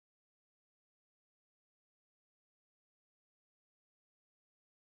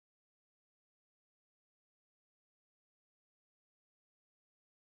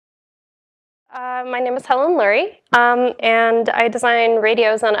My name is Helen Lurie, and I design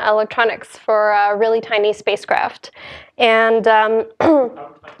radios and electronics for a really tiny spacecraft. And,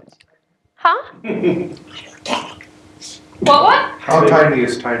 huh? What? How tiny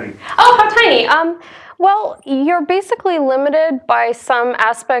is tiny? Oh, how tiny? Well, you're basically limited by some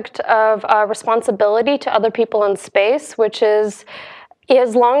aspect of responsibility to other people in space, which is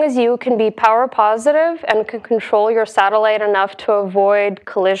as long as you can be power positive and can control your satellite enough to avoid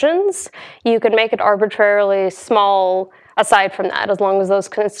collisions, you can make it arbitrarily small aside from that, as long as those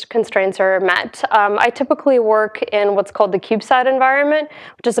constraints are met. I typically work in what's called the CubeSat environment,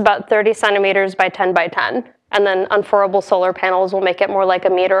 which is about 30 centimeters by 10 by 10. And then unfurlable solar panels will make it more like a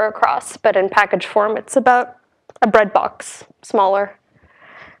meter across. But in package form, it's about a bread box, smaller.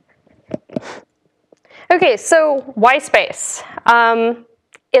 Okay, so why space?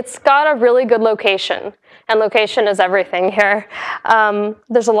 It's got a really good location, and location is everything here.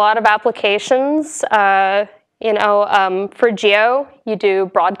 There's a lot of applications. For GEO, you do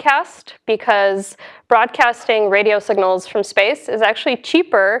broadcast, because broadcasting radio signals from space is actually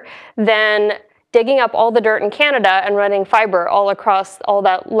cheaper than digging up all the dirt in Canada and running fiber all across all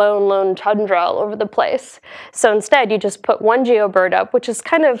that lone tundra all over the place. So instead, you just put one GEO bird up, which is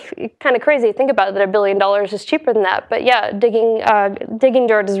kind of crazy. Think about it, that $1 billion is cheaper than that. But yeah, digging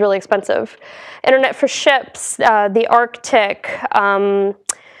dirt is really expensive. Internet for ships, the Arctic,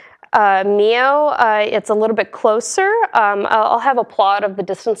 MEO, it's a little bit closer. I'll have a plot of the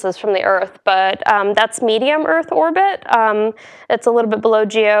distances from the Earth, but that's medium Earth orbit. It's a little bit below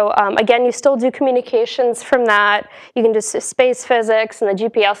GEO. Again, you still do communications from that. You can do space physics, and the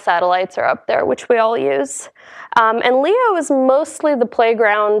GPS satellites are up there, which we all use. And LEO is mostly the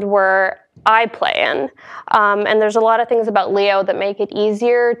playground where I play in. And there's a lot of things about LEO that make it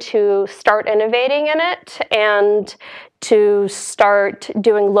easier to start innovating in it and to start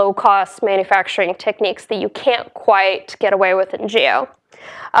doing low-cost manufacturing techniques that you can't quite get away with in GEO.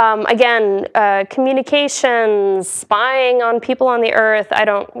 Again, communications, spying on people on the Earth. I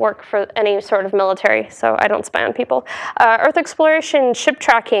don't work for any sort of military, so I don't spy on people. Earth exploration, ship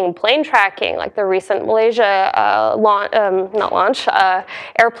tracking, plane tracking, like the recent Malaysia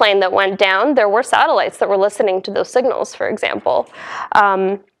airplane that went down. There were satellites that were listening to those signals, for example.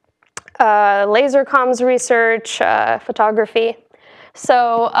 Laser comms research, photography.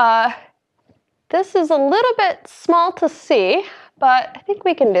 So this is a little bit small to see, but I think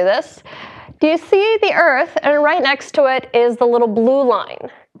we can do this. Do you see the Earth? And right next to it is the little blue line.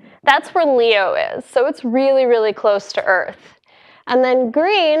 That's where LEO is. So it's really, really close to Earth. And then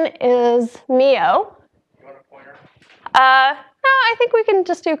green is MEO. You want a pointer? No, I think we can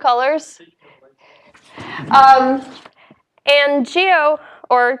just do colors. And GEO,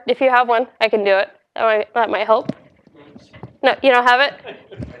 or if you have one, I can do it. That might help. No, you don't have it?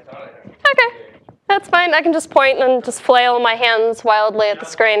 Okay, that's fine. I can just point and just flail my hands wildly at the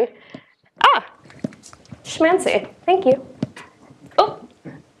screen. Ah, schmancy. Thank you. Oh,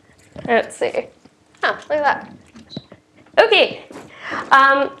 let's see. Ah, look at that. Okay,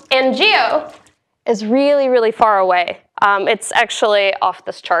 and GEO is really, really far away. It's actually off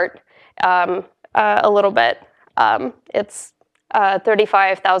this chart a little bit. It's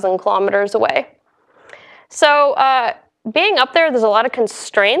 35,000 kilometers away. So being up there's a lot of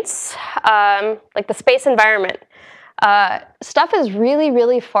constraints, like the space environment. Stuff is really,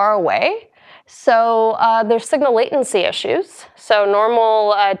 really far away. So there's signal latency issues. So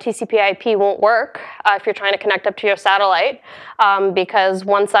normal TCP/IP won't work if you're trying to connect up to your satellite because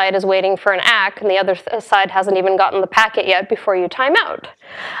one side is waiting for an ACK and the other side hasn't even gotten the packet yet before you time out.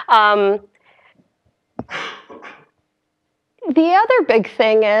 The other big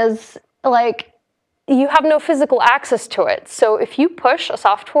thing is, like, you have no physical access to it. So if you push a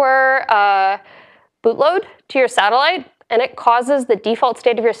software bootload to your satellite and it causes the default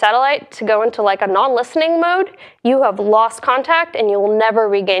state of your satellite to go into like a non-listening mode, you have lost contact and you will never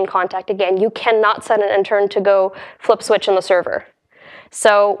regain contact again. You cannot set an intern to go flip switch in the server.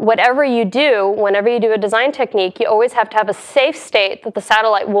 So whatever you do, whenever you do a design technique, you always have to have a safe state that the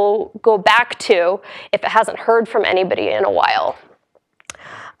satellite will go back to if it hasn't heard from anybody in a while.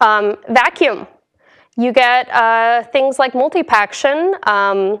 Vacuum. You get things like multipaction.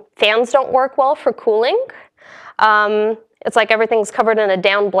 Fans don't work well for cooling. It's like everything's covered in a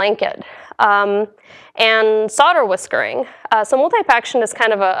down blanket. and solder whiskering. So multi-paction is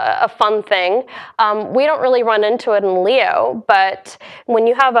kind of a fun thing. We don't really run into it in LEO, but when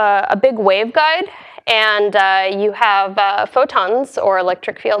you have a big waveguide and you have photons or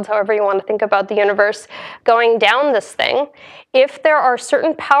electric fields, however you want to think about the universe, going down this thing, if there are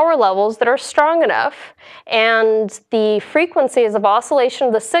certain power levels that are strong enough and the frequencies of oscillation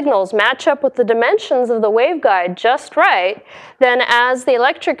of the signals match up with the dimensions of the waveguide just right, then as the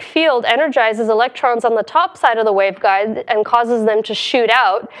electric field energizes electrons on the top side of the waveguide and causes them to shoot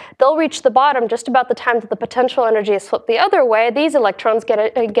out, they'll reach the bottom just about the time that the potential energy is flipped the other way. These electrons get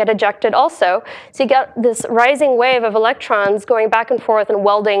ejected also. So you get this rising wave of electrons going back and forth and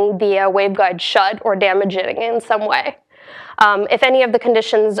welding the waveguide shut or damaging it in some way. If any of the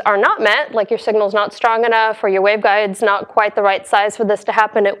conditions are not met, like your signal's not strong enough or your waveguide's not quite the right size for this to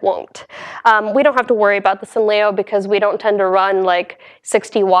happen, it won't. We don't have to worry about this in LEO because we don't tend to run like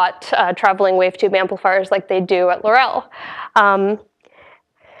 60-watt traveling wave tube amplifiers like they do at Loral.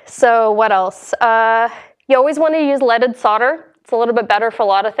 So what else? You always want to use leaded solder. It's a little bit better for a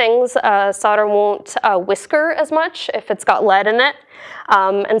lot of things. Solder won't whisker as much if it's got lead in it.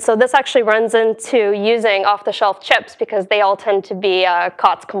 And so this actually runs into using off-the-shelf chips because they all tend to be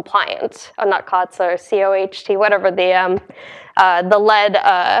COTS compliant. Not COTS, or COHT, whatever the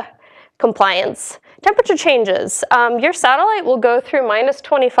lead compliance. Temperature changes. Your satellite will go through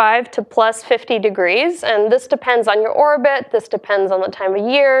 -25 to +50 degrees, and this depends on your orbit, this depends on the time of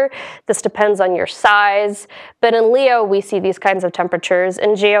year, this depends on your size. But in LEO, we see these kinds of temperatures.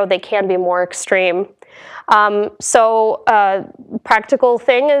 In GEO, they can be more extreme. Practical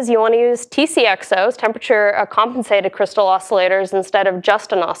thing is you want to use TCXOs, temperature compensated crystal oscillators, instead of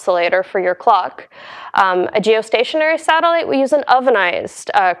just an oscillator for your clock. A geostationary satellite, we use an ovenized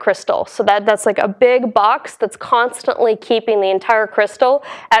crystal. So that's like a big box that's constantly keeping the entire crystal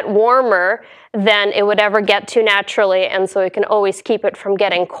at warmer than it would ever get to naturally, and so it can always keep it from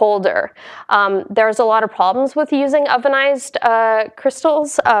getting colder. There's a lot of problems with using ovenized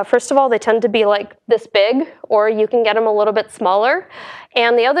crystals. First of all, they tend to be like this big, or you can get them a little bit smaller.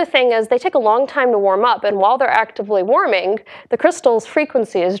 And the other thing is they take a long time to warm up, and while they're actively warming, the crystal's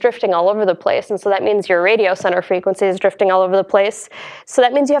frequency is drifting all over the place, and so that means your radio center frequency is drifting all over the place. So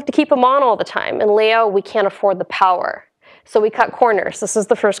that means you have to keep them on all the time. In LEO, we can't afford the power. So we cut corners. This is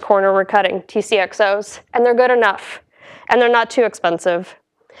the first corner we're cutting, TCXOs, and they're good enough, and they're not too expensive.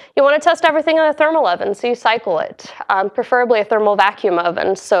 You want to test everything in a thermal oven, so you cycle it, preferably a thermal vacuum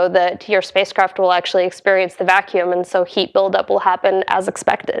oven, so that your spacecraft will actually experience the vacuum, and so heat buildup will happen as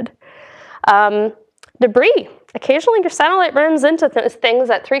expected. Debris. Occasionally your satellite runs into things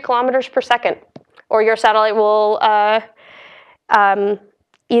at 3 kilometers per second, or your satellite will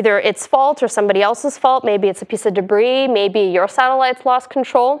either its fault or somebody else's fault. Maybe it's a piece of debris. Maybe your satellite's lost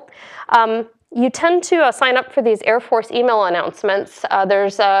control. You tend to sign up for these Air Force email announcements.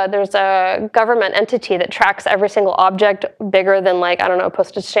 There's a government entity that tracks every single object bigger than, like, I don't know, a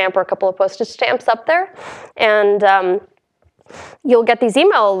postage stamp or a couple of postage stamps up there. And you'll get these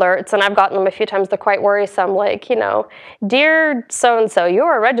email alerts, and I've gotten them a few times. They're quite worrisome, like, you know, dear so-and-so, you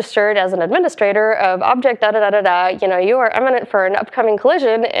are registered as an administrator of object da-da-da-da-da. You know, you are imminent for an upcoming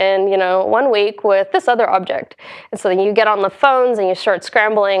collision in, 1 week with this other object. And so then you get on the phones and you start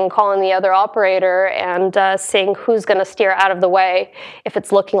scrambling, calling the other operator and seeing who's going to steer out of the way if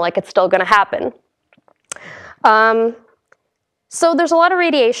it's looking like it's still going to happen. So there's a lot of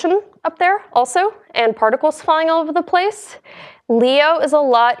radiation up there also, and particles flying all over the place. LEO is a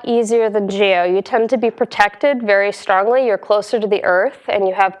lot easier than GEO. You tend to be protected very strongly. You're closer to the Earth, and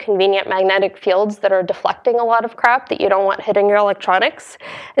you have convenient magnetic fields that are deflecting a lot of crap that you don't want hitting your electronics.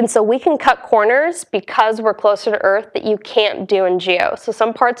 And so we can cut corners because we're closer to Earth that you can't do in GEO. So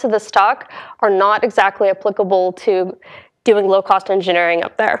some parts of this talk are not exactly applicable to doing low-cost engineering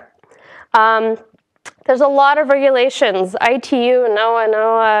up there. There's a lot of regulations, ITU,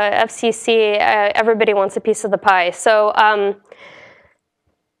 NOAA, FCC, everybody wants a piece of the pie. So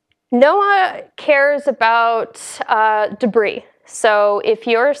NOAA cares about debris. So if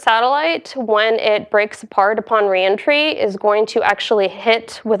your satellite, when it breaks apart upon reentry, is going to actually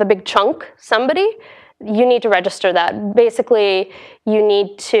hit with a big chunk somebody, you need to register that. Basically, you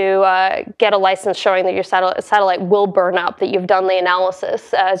need to get a license showing that your satellite will burn up, that you've done the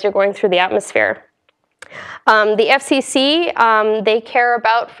analysis as you're going through the atmosphere. The FCC, they care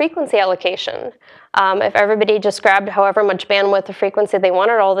about frequency allocation. If everybody just grabbed however much bandwidth or frequency they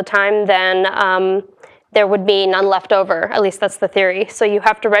wanted all the time, then there would be none left over. At least that's the theory. So you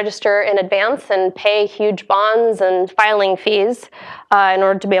have to register in advance and pay huge bonds and filing fees in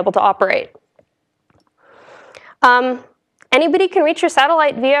order to be able to operate. Anybody can reach your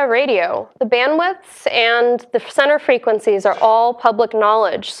satellite via radio. The bandwidths and the center frequencies are all public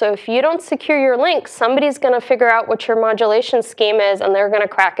knowledge. So if you don't secure your link, somebody's going to figure out what your modulation scheme is, and they're going to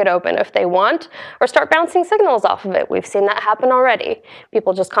crack it open if they want, or start bouncing signals off of it. We've seen that happen already.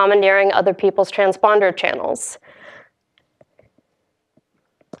 People just commandeering other people's transponder channels.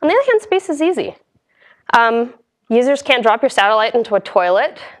 On the other hand, space is easy. Users can't drop your satellite into a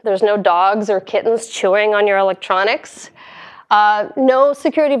toilet. There's no dogs or kittens chewing on your electronics. No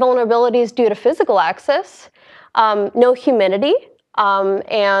security vulnerabilities due to physical access. No humidity.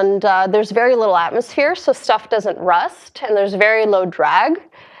 And there's very little atmosphere, so stuff doesn't rust. And there's very low drag.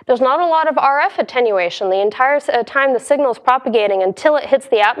 There's not a lot of RF attenuation. The entire time the signal is propagating until it hits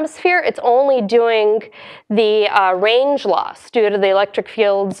the atmosphere, it's only doing the range loss due to the electric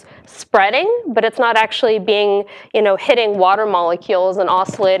fields spreading, but it's not actually being, hitting water molecules and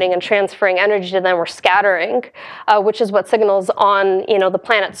oscillating and transferring energy to them or scattering, which is what signals on, the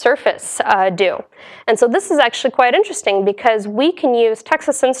planet's surface do. And so this is actually quite interesting because we can use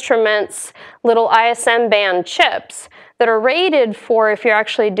Texas Instruments' little ISM band chips that are rated for, if you're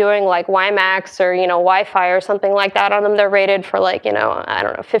actually doing like WiMAX or Wi-Fi or something like that on them, they're rated for like, I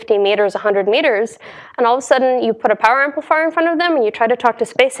don't know, 50 meters, 100 meters. And all of a sudden you put a power amplifier in front of them and you try to talk to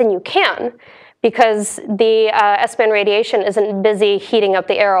space, and you can, because the S-band radiation isn't busy heating up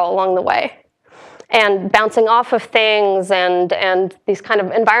the air all along the way and bouncing off of things, and these kind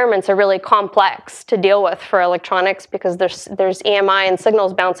of environments are really complex to deal with for electronics because there's EMI and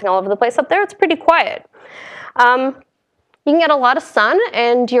signals bouncing all over the place. Up there it's pretty quiet. You can get a lot of sun,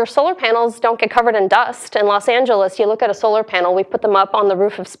 and your solar panels don't get covered in dust. In Los Angeles, you look at a solar panel, we put them up on the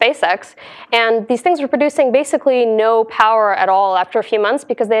roof of SpaceX, and these things were producing basically no power at all after a few months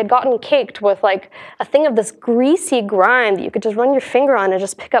because they had gotten caked with like a thing of this greasy grime that you could just run your finger on and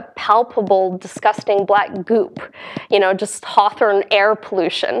just pick up palpable, disgusting black goop, just Hawthorne air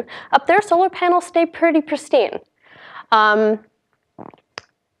pollution. Up there, solar panels stay pretty pristine.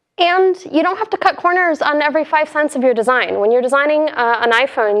 And you don't have to cut corners on every 5 cents of your design. When you're designing an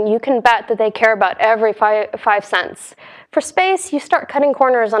iPhone, you can bet that they care about every 5 cents. For space, you start cutting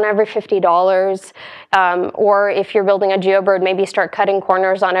corners on every $50. Or if you're building a GeoBird, maybe you start cutting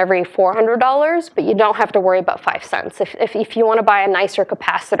corners on every $400, but you don't have to worry about 5 cents. If you want to buy a nicer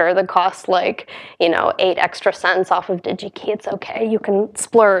capacitor that costs like, 8 extra cents off of DigiKey, it's okay. You can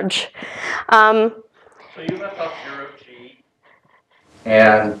splurge. So you left off 0G.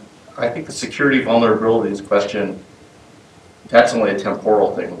 And I think the security vulnerabilities question, that's only a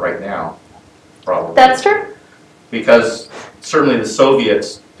temporal thing right now, probably. That's true. Because certainly the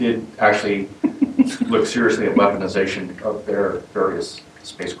Soviets did actually look seriously at weaponization of their various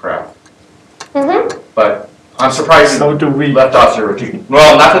spacecraft. Mm-hmm. But I'm surprised so do we. Left off 0G.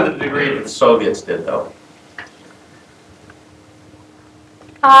 Well, not to the degree that the Soviets did, though.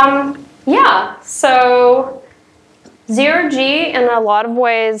 Yeah, so 0G in a lot of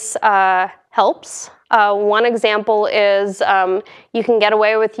ways helps. One example is you can get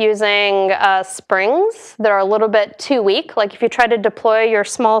away with using springs that are a little bit too weak. Like if you try to deploy your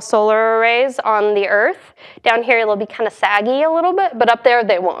small solar arrays on the Earth, down here they'll be kind of saggy a little bit, but up there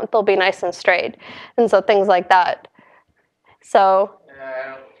they won't. They'll be nice and straight. And so things like that. So.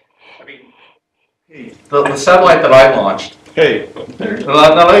 The satellite that I launched. Hey.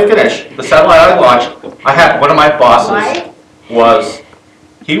 Now let me finish. The satellite I launched, I had one of my bosses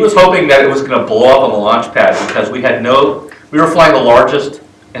he was hoping that it was going to blow up on the launch pad because we were flying the largest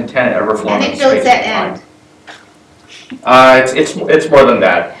antenna ever flown in space. And it builds that end. It's more than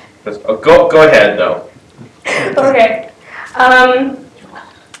that. Go ahead though. Okay.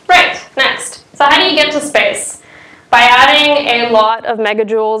 Right, next. So how do you get to space? By adding a lot of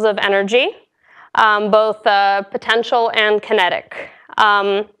megajoules of energy, both potential and kinetic.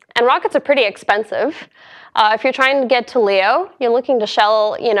 And rockets are pretty expensive. If you're trying to get to LEO, you're looking to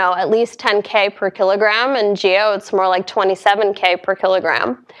shell, at least 10K per kilogram, and GEO, it's more like 27K per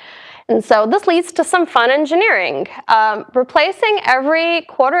kilogram. And so this leads to some fun engineering. Replacing every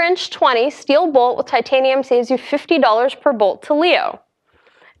 1/4" 20 steel bolt with titanium saves you $50 per bolt to LEO.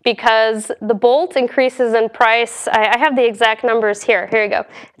 Because the bolt increases in price. I have the exact numbers here. Here you go.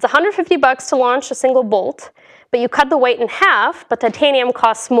 It's $150 to launch a single bolt, but you cut the weight in half, but titanium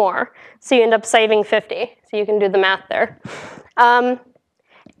costs more, so you end up saving 50. So you can do the math there.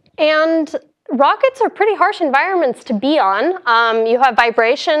 And rockets are pretty harsh environments to be on. You have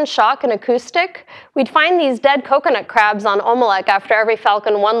vibration, shock, and acoustic. We'd find these dead coconut crabs on Omelek after every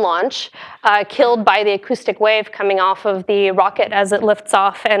Falcon 1 launch, killed by the acoustic wave coming off of the rocket as it lifts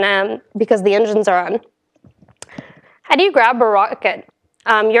off, and because the engines are on. How do you grab a rocket?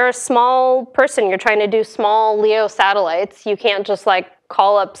 You're a small person. You're trying to do small LEO satellites. You can't just like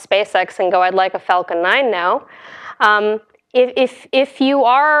call up SpaceX and go, "I'd like a Falcon 9 now." If you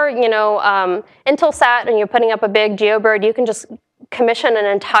are, Intelsat and you're putting up a big GeoBird, you can just commission an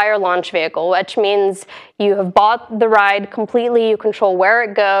entire launch vehicle, which means you have bought the ride completely. You control where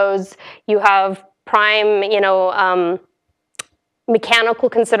it goes. You have prime, mechanical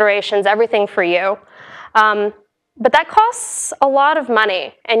considerations, everything for you. But that costs a lot of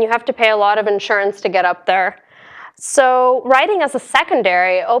money, and you have to pay a lot of insurance to get up there. So riding as a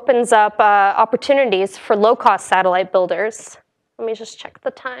secondary opens up opportunities for low-cost satellite builders. Let me just check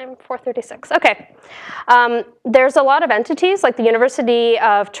the time, 4:36. Okay. There's a lot of entities like the University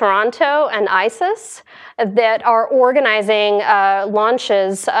of Toronto and ISIS that are organizing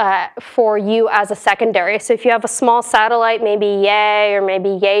launches for you as a secondary. So if you have a small satellite, maybe yay or maybe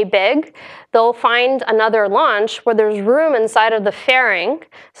yay big, they'll find another launch where there's room inside of the fairing.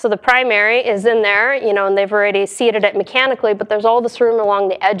 So the primary is in there, and they've already seated it mechanically, but there's all this room along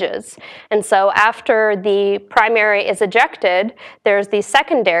the edges. And so after the primary is ejected, there's these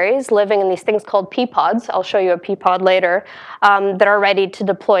secondaries living in these things called P-pods. I'll show you a P-pod later, that are ready to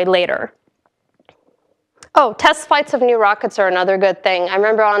deploy later. Oh, test flights of new rockets are another good thing. I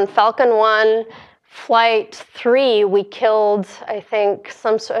remember on Falcon 1, Flight 3, we killed, I think,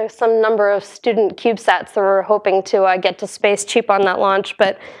 some number of student CubeSats that were hoping to get to space cheap on that launch,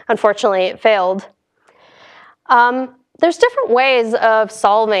 but unfortunately it failed. There's different ways of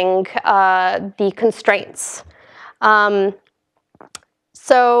solving the constraints.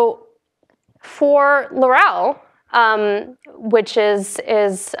 So for Loral, which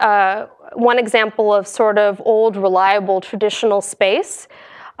is one example of sort of old, reliable, traditional space,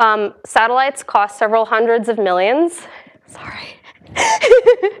 satellites cost several hundreds of millions. Sorry.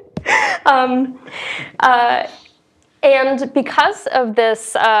 And because of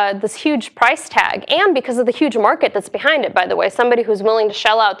this huge price tag, and because of the huge market that's behind it, by the way, somebody who's willing to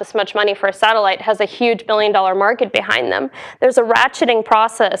shell out this much money for a satellite has a huge billion-dollar market behind them. There's a ratcheting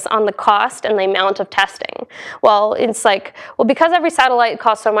process on the cost and the amount of testing. Well, it's like, well, because every satellite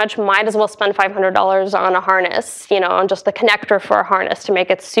costs so much, might as well spend $500 on a harness, on just the connector for a harness to make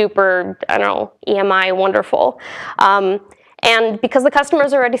it super, EMI wonderful. And because the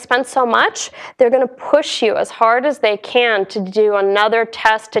customers already spent so much, they're going to push you as hard as they can to do another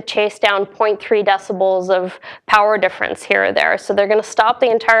test to chase down 0.3 decibels of power difference here or there. So they're going to stop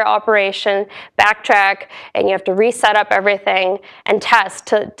the entire operation, backtrack, and you have to reset up everything and test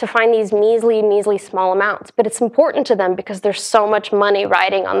to find these measly, measly small amounts. But it's important to them because there's so much money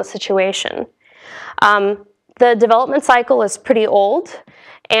riding on the situation. The development cycle is pretty old.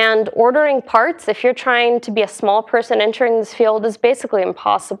 And ordering parts, if you're trying to be a small person entering this field, is basically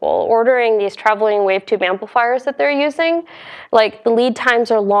impossible. Ordering these traveling wave tube amplifiers that they're using, like the lead times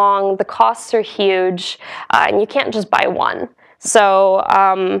are long, the costs are huge, and you can't just buy one. So,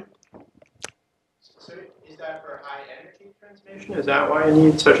 so is that for high energy transmission? Is that why you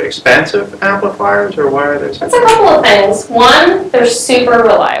need such expensive amplifiers, or why are there such? It's a couple of things. One, they're super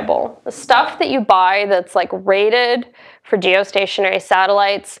reliable. The stuff that you buy that's like rated for geostationary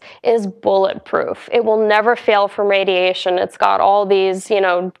satellites is bulletproof. It will never fail from radiation. It's got all these,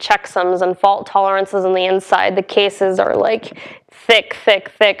 checksums and fault tolerances on the inside. The cases are like thick,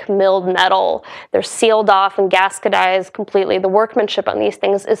 thick, thick milled metal. They're sealed off and gasketed completely. The workmanship on these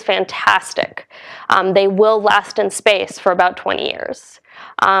things is fantastic. They will last in space for about 20 years.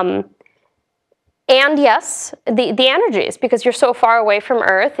 And yes, the energies, because you're so far away from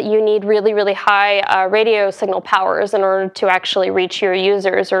Earth, you need really, really high radio signal powers in order to actually reach your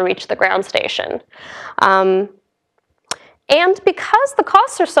users or reach the ground station. And because the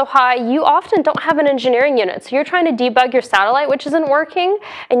costs are so high, you often don't have an engineering unit. So you're trying to debug your satellite, which isn't working,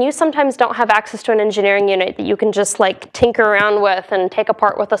 and you sometimes don't have access to an engineering unit that you can just like tinker around with and take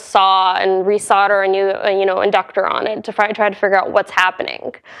apart with a saw and resolder a new inductor on it to try to figure out what's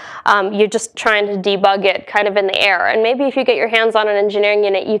happening. You're just trying to debug it kind of in the air. And maybe if you get your hands on an engineering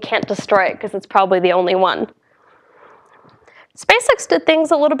unit, you can't destroy it because it's probably the only one. SpaceX did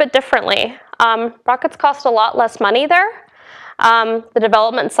things a little bit differently. Rockets cost a lot less money there. The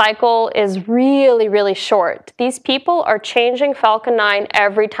development cycle is really, really short. These people are changing Falcon 9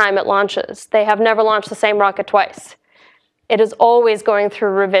 every time it launches. They have never launched the same rocket twice. It is always going through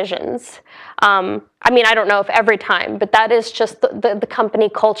revisions. I don't know if every time, but that is just the company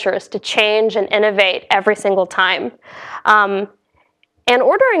culture, is to change and innovate every single time. And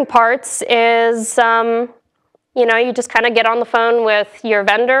ordering parts is, you just kind of get on the phone with your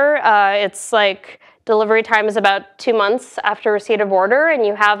vendor. It's like, delivery time is about 2 months after receipt of order, and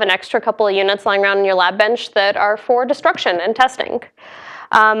you have an extra couple of units lying around on your lab bench that are for destruction and testing.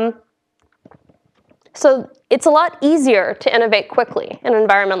 So it's a lot easier to innovate quickly in an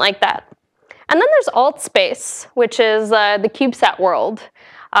environment like that. And then there's alt space, which is the CubeSat world.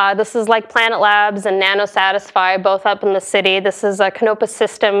 This is like Planet Labs and NanoSatisfy, both up in the city. This is Canopus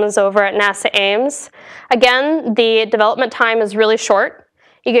Systems over at NASA Ames. Again, the development time is really short.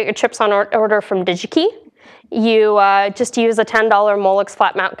 You get your chips on order from DigiKey. You just use a $10 Molex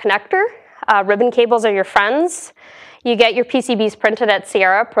flat mount connector. Ribbon cables are your friends. You get your PCBs printed at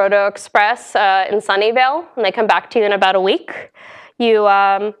Sierra Proto Express in Sunnyvale, and they come back to you in about a week. You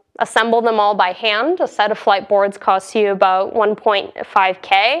assemble them all by hand. A set of flight boards costs you about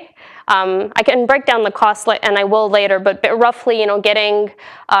 1.5K. I can break down the cost, and I will later, but roughly, getting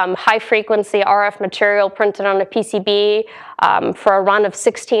high-frequency RF material printed on a PCB for a run of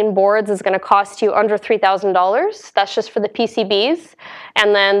 16 boards is going to cost you under $3,000. That's just for the PCBs.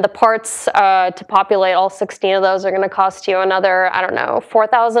 And then the parts to populate all 16 of those are going to cost you another, I don't know,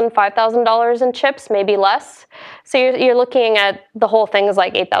 $4,000, $5,000 in chips, maybe less. So you're looking at the whole thing is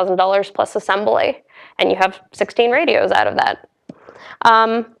like $8,000 plus assembly, and you have 16 radios out of that.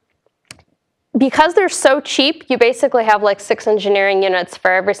 Because they're so cheap, you basically have like 6 engineering units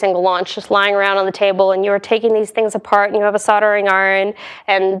for every single launch just lying around on the table, and you're taking these things apart, and you have a soldering iron.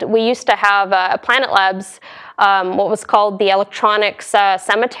 And we used to have at Planet Labs what was called the electronics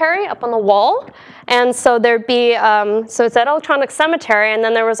cemetery up on the wall. And so there'd be, so it's that electronics cemetery, and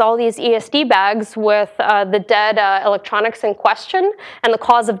then there was all these ESD bags with the dead electronics in question and the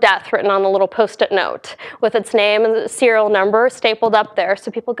cause of death written on a little Post-it note with its name and the serial number stapled up there. So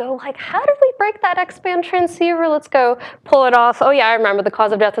people go like, how did we break that X-band transceiver? Let's go pull it off. Oh yeah, I remember the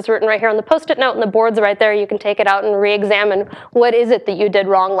cause of death is written right here on the Post-it note, and the board's right there. You can take it out and re-examine what is it that you did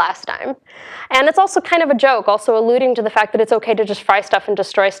wrong last time. And it's also kind of a joke, also alluding to the fact that it's okay to just fry stuff and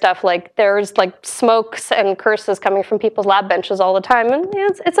destroy stuff. Like there's like smokes and curses coming from people's lab benches all the time, and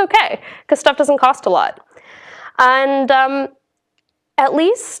it's okay because stuff doesn't cost a lot. And at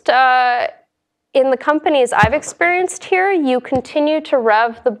least in the companies I've experienced here, you continue to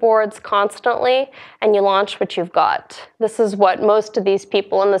rev the boards constantly and you launch what you've got. This is what most of these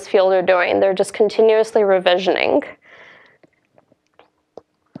people in this field are doing. They're just continuously revisioning.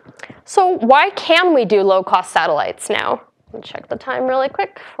 So why can we do low-cost satellites now? Let me check the time really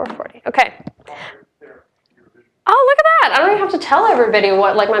quick, 4:40. Okay. Oh, look at that. I don't even have to tell everybody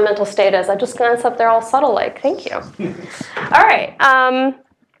what like my mental state is. I just glance up there all subtle like, thank you. All right.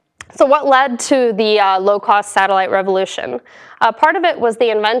 So what led to the low-cost satellite revolution? Part of it was the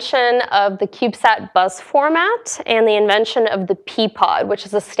invention of the CubeSat bus format and the invention of the P-pod, which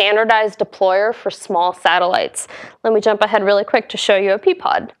is a standardized deployer for small satellites. Let me jump ahead really quick to show you a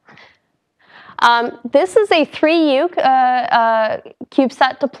P-pod. This is a 3U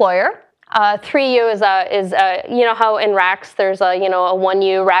CubeSat deployer. 3U is you know how in racks there's a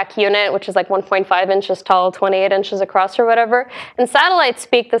 1U rack unit, which is like 1.5 inches tall, 28 inches across or whatever. In satellite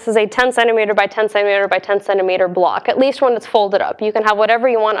speak, this is a 10 centimeter by 10 centimeter by 10 centimeter block, at least when it's folded up. You can have whatever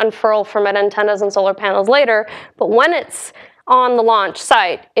you want unfurled from it, antennas and solar panels later, but when it's on the launch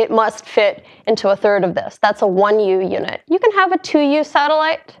site, it must fit into a third of this. That's a 1U unit. You can have a 2U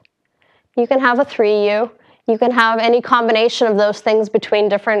satellite. You can have a 3U. You can have any combination of those things between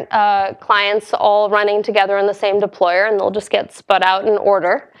different clients all running together in the same deployer, and they'll just get spun out in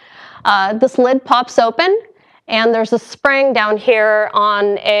order. This lid pops open, and there's a spring down here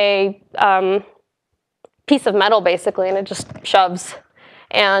on a piece of metal, basically, and it just shoves.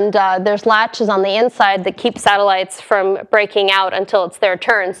 And there's latches on the inside that keep satellites from breaking out until it's their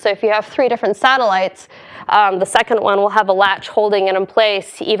turn. So if you have 3 different satellites, the second one will have a latch holding it in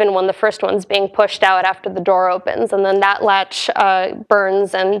place even when the first one's being pushed out after the door opens. And then that latch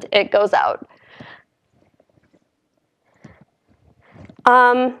burns and it goes out.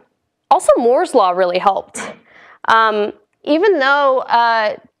 Also, Moore's Law really helped. Even though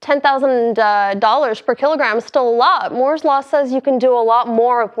 $10,000 per kilogram is still a lot, Moore's Law says you can do a lot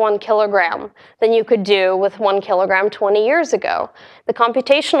more with 1 kilogram than you could do with 1 kilogram 20 years ago. The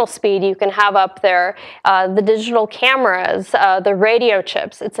computational speed you can have up there, the digital cameras, the radio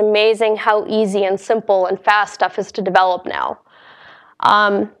chips, it's amazing how easy and simple and fast stuff is to develop now.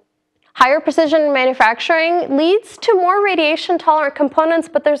 Higher precision manufacturing leads to more radiation-tolerant components,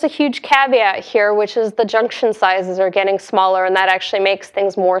 but there's a huge caveat here, which is the junction sizes are getting smaller, and that actually makes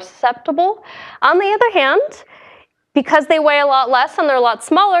things more susceptible. On the other hand, because they weigh a lot less and they're a lot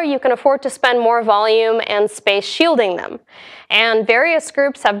smaller, you can afford to spend more volume and space shielding them. And various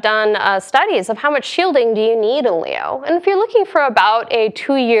groups have done studies of how much shielding do you need in LEO. And if you're looking for about a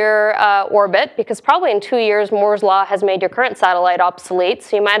 2-year orbit, because probably in 2 years Moore's law has made your current satellite obsolete,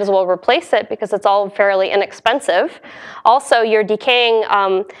 so you might as well replace it because it's all fairly inexpensive. Also, you're decaying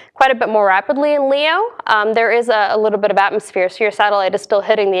quite a bit more rapidly in LEO. There is a little bit of atmosphere, so your satellite is still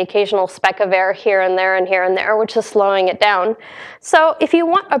hitting the occasional speck of air here and there and here and there, which is slowing it down. So if you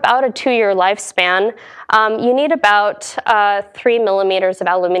want about a 2-year lifespan, you need about 3 millimeters of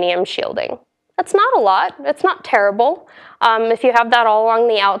aluminium shielding. That's not a lot. It's not terrible. If you have that all along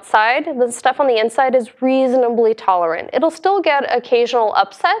the outside, the stuff on the inside is reasonably tolerant. It'll still get occasional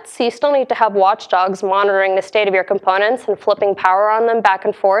upsets, so you still need to have watchdogs monitoring the state of your components and flipping power on them back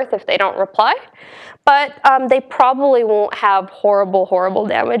and forth if they don't reply. But they probably won't have horrible, horrible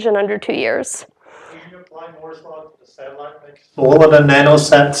damage in under 2 years. Can you apply Moore's law to the satellite? Smaller than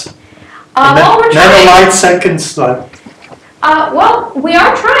nanosets? Well, we're trying. Nanolight seconds, like. Well, we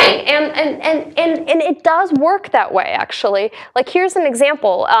are trying, and it does work that way, actually. Like, here's an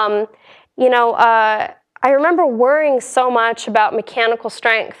example. I remember worrying so much about mechanical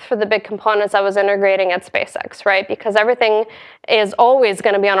strength for the big components I was integrating at SpaceX, right? Because everything is always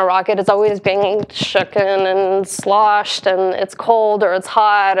going to be on a rocket. It's always being shooken and sloshed, and it's cold or it's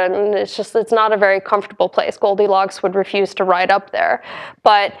hot, and it's not a very comfortable place. Goldilocks would refuse to ride up there.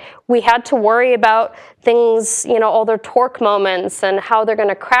 But we had to worry about things, all their torque moments and how they're going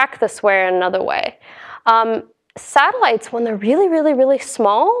to crack this way or another way. Satellites, when they're really, really, really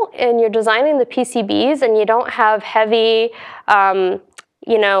small and you're designing the PCBs and you don't have heavy,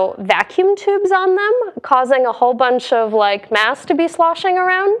 vacuum tubes on them, causing a whole bunch of mass to be sloshing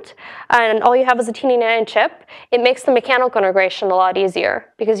around, and all you have is a teeny tiny chip, it makes the mechanical integration a lot easier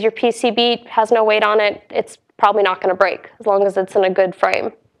because your PCB has no weight on it. It's probably not going to break as long as it's in a good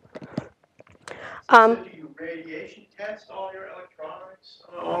frame. So do you radiation test all your electronics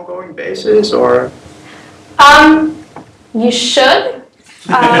on an ongoing basis, or? You should.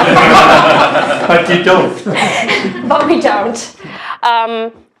 But you don't. But we don't.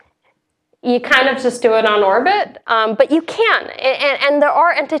 You kind of just do it on orbit, but you can, and there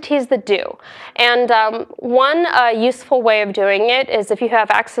are entities that do. And one useful way of doing it is if you have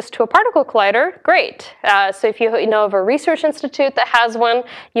access to a particle collider, great. So if you know of a research institute that has one,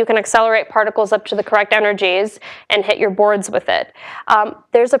 you can accelerate particles up to the correct energies and hit your boards with it.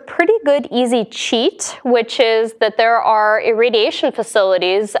 There's a pretty good easy cheat, which is that there are irradiation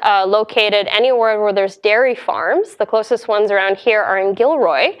facilities located anywhere where there's dairy farms. The closest ones around here are in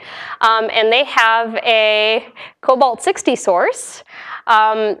Gilroy. And they have a cobalt-60 source,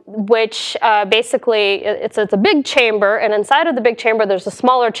 which basically, it's a big chamber, and inside of the big chamber there's a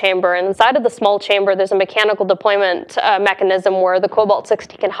smaller chamber, and inside of the small chamber there's a mechanical deployment mechanism where the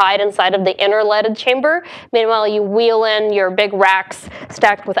cobalt-60 can hide inside of the inner leaded chamber. Meanwhile, you wheel in your big racks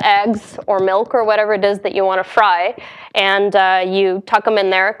stacked with eggs or milk or whatever it is that you want to fry, and you tuck them in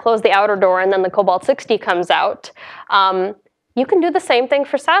there, close the outer door, and then the cobalt-60 comes out. You can do the same thing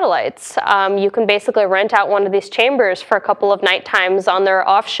for satellites. You can basically rent out one of these chambers for a couple of night times on their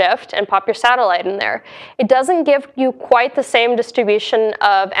off shift and pop your satellite in there. It doesn't give you quite the same distribution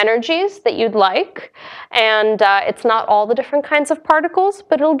of energies that you'd like, and it's not all the different kinds of particles,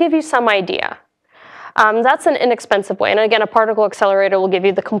 but it'll give you some idea. That's an inexpensive way, and again, a particle accelerator will give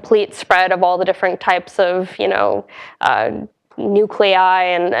you the complete spread of all the different types of, nuclei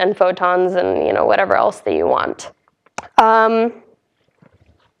and photons and whatever else that you want.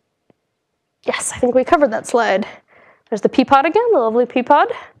 Yes, I think we covered that slide. There's the Peapod again, the lovely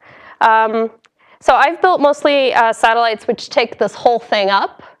Peapod. So I've built mostly satellites which take this whole thing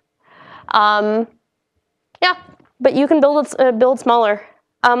up. Yeah, but you can build smaller.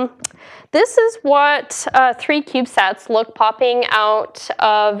 This is what 3 CubeSats look popping out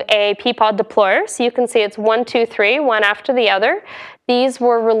of a Peapod deployer. So you can see it's 1, 2, 3, one after the other. These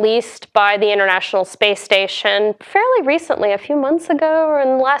were released by the International Space Station fairly recently, a few months ago or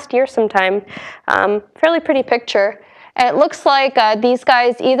in the last year sometime. Fairly pretty picture. And it looks like these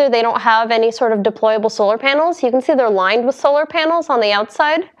guys, either they don't have any sort of deployable solar panels. You can see they're lined with solar panels on the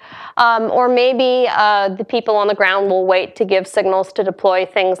outside. Or maybe the people on the ground will wait to give signals to deploy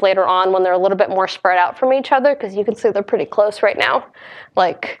things later on when they're a little bit more spread out from each other, because you can see they're pretty close right now,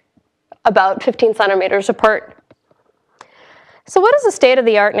 like about 15 centimeters apart. So what is the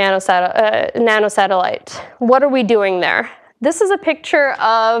state-of-the-art nanosatellite? What are we doing there? This is a picture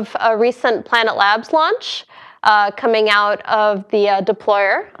of a recent Planet Labs launch coming out of the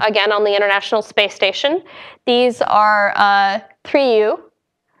deployer, again on the International Space Station. These are 3U.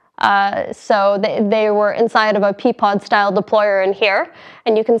 So they were inside of a P-pod style deployer in here,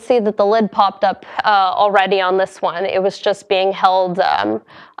 and you can see that the lid popped up already on this one. It was just being held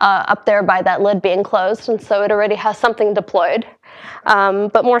up there by that lid being closed, and so it already has something deployed.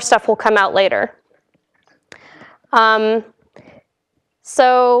 But more stuff will come out later.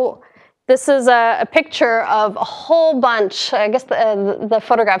 So this is a picture of a whole bunch. I guess the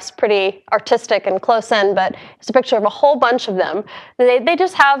photograph's pretty artistic and close in, but it's a picture of a whole bunch of them. They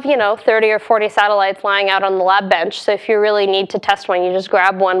just have, 30 or 40 satellites lying out on the lab bench. So if you really need to test one, you just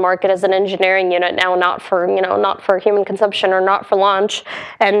grab one, mark it as an engineering unit now, not for human consumption or not for launch,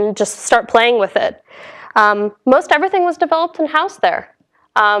 and just start playing with it. Most everything was developed in-house there.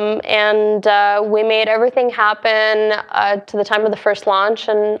 We made everything happen to the time of the first launch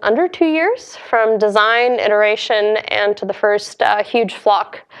in under 2 years, from design, iteration, and to the first huge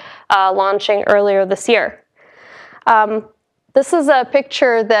flock launching earlier this year. This is a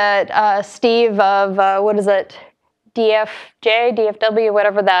picture that Steve of, DFW,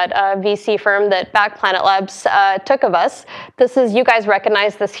 whatever that VC firm that backed Planet Labs took of us. You guys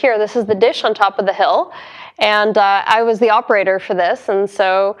recognize this here. This is the dish on top of the hill. And I was the operator for this, and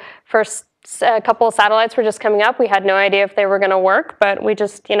so first a couple of satellites were just coming up. We had no idea if they were going to work, but we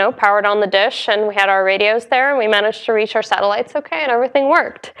just, powered on the dish, and we had our radios there, and we managed to reach our satellites okay, and everything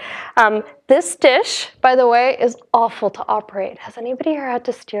worked. This dish, by the way, is awful to operate. Has anybody here had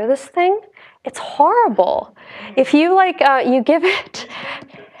to steer this thing? It's horrible. If you you give it...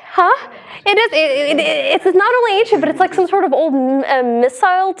 Huh? It is. It's not only ancient, but it's like some sort of old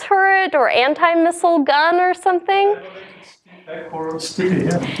missile turret or anti-missile gun or something.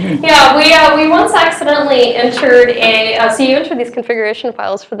 Yeah, we once accidentally entered so you enter these configuration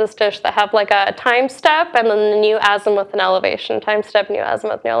files for this dish that have like a time step and then the new azimuth and elevation, time step, new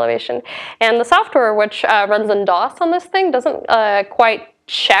azimuth, new elevation. And the software, which runs in DOS on this thing, doesn't quite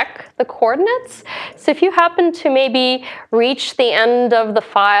check the coordinates. So if you happen to maybe reach the end of the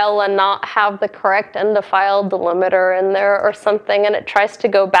file and not have the correct end of file delimiter in there or something, and it tries to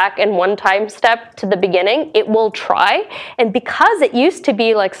go back in one time step to the beginning, it will try. And because it used to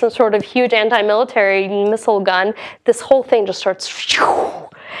be like some sort of huge anti-military missile gun, this whole thing just starts,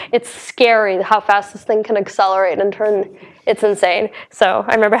 it's scary how fast this thing can accelerate and turn. It's insane. So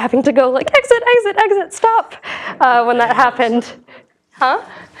I remember having to go like, exit, exit, exit, stop, when that happened. Huh?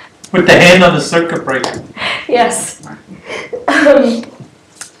 With the hand on the circuit breaker. Yes.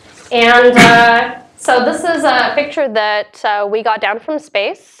 So this is a picture that we got down from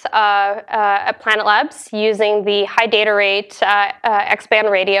space at Planet Labs using the high data rate X-band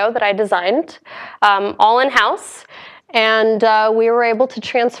radio that I designed, all in-house. And we were able to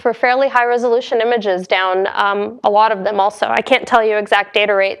transfer fairly high resolution images down, a lot of them also. I can't tell you exact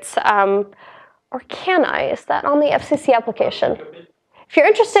data rates. Or can I? Is that on the FCC application? If you're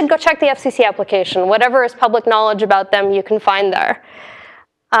interested, go check the FCC application. Whatever is public knowledge about them, you can find there.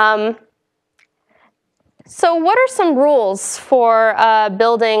 So what are some rules for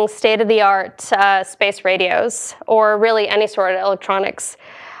building state-of-the-art space radios, or really any sort of electronics?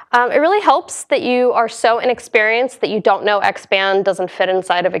 It really helps that you are so inexperienced that you don't know X-band doesn't fit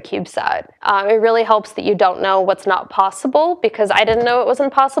inside of a CubeSat. It really helps that you don't know what's not possible, because I didn't know it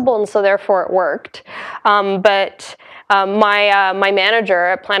wasn't possible, and so therefore it worked. My manager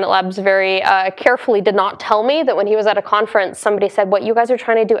at Planet Labs very carefully did not tell me that when he was at a conference, somebody said, what, you guys are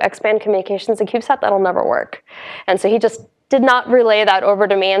trying to do X-band communications in CubeSat? That'll never work. And so he just did not relay that over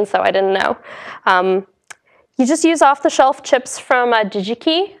to me, and so I didn't know. You just use off-the-shelf chips from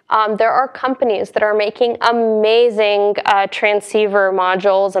DigiKey. There are companies that are making amazing transceiver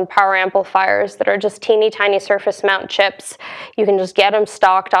modules and power amplifiers that are just teeny tiny surface mount chips. You can just get them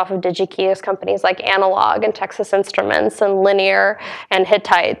stocked off of DigiKey. There's companies like Analog and Texas Instruments and Linear and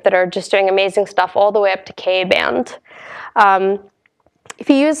Hittite that are just doing amazing stuff all the way up to K-band. If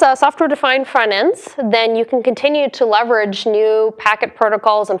you use software-defined front ends, then you can continue to leverage new packet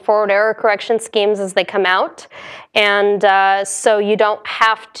protocols and forward error correction schemes as they come out. And so you don't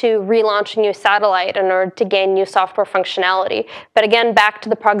have to relaunch a new satellite in order to gain new software functionality. But again, back to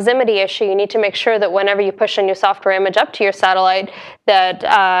the proximity issue, you need to make sure that whenever you push a new software image up to your satellite,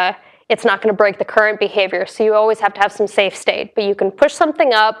 that it's not going to break the current behavior. So you always have to have some safe state. But you can push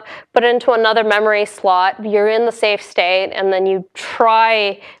something up, put it into another memory slot, you're in the safe state, and then you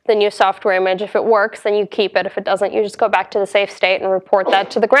try the new software image. If it works, then you keep it. If it doesn't, you just go back to the safe state and report that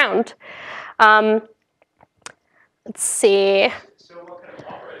to the ground. Let's see. So what kind of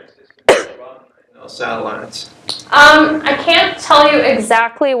operating system do you run in those satellites? I can't tell you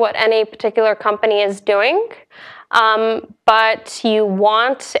exactly what any particular company is doing. but you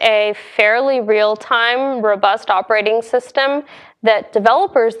want a fairly real-time, robust operating system that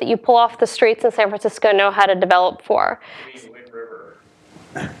developers that you pull off the streets in San Francisco know how to develop for. You mean Wind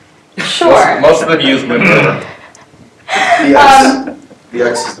River? Sure. Most of them use Wind River. The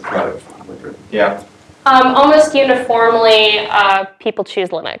X is the product from Wind River. Yeah. Almost uniformly, people choose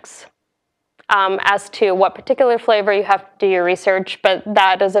Linux. As to what particular flavor, you have to do your research, but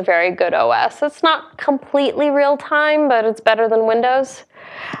that is a very good OS. It's not completely real-time, but it's better than Windows.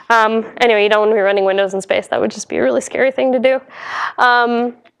 Anyway, you don't want to be running Windows in space. That would just be a really scary thing to do.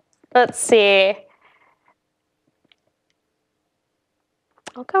 Let's see.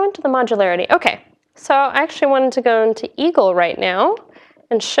 I'll go into the modularity. Okay, so I actually wanted to go into Eagle right now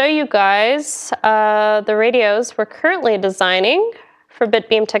and show you guys the radios we're currently designing for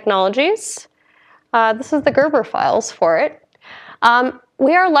BitBeam Technologies. This is the Gerber files for it.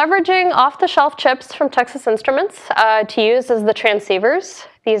 We are leveraging off-the-shelf chips from Texas Instruments to use as the transceivers.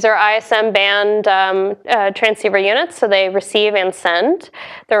 These are ISM band transceiver units, so they receive and send.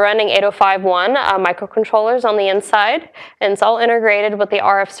 They're running 8051 microcontrollers on the inside, and it's all integrated with the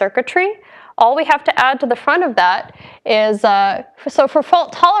RF circuitry. All we have to add to the front of that is, so for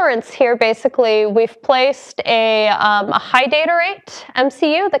fault tolerance here, basically, we've placed a high data rate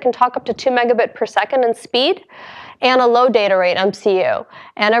MCU that can talk up to 2 megabit per second in speed, and a low data rate MCU.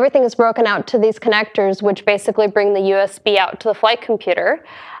 And everything is broken out to these connectors, which basically bring the USB out to the flight computer.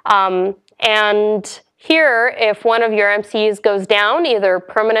 And here, if one of your MCUs goes down, either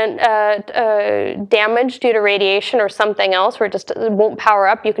permanent damage due to radiation or something else, where it won't power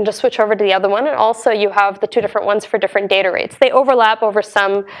up, you can just switch over to the other one. And also, you have the two different ones for different data rates. They overlap over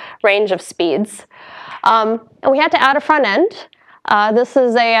some range of speeds. And we had to add a front end. This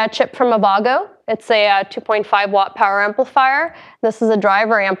is a chip from Avago. It's a 2.5 watt power amplifier. This is a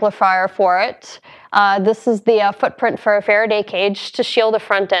driver amplifier for it. This is the footprint for a Faraday cage to shield the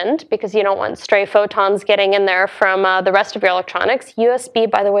front end because you don't want stray photons getting in there from the rest of your electronics. USB,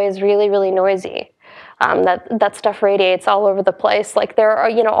 by the way, is really, really noisy. That stuff radiates all over the place. Like there are,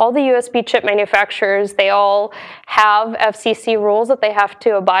 all the USB chip manufacturers, they all have FCC rules that they have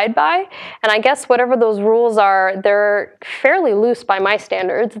to abide by. And I guess whatever those rules are, they're fairly loose by my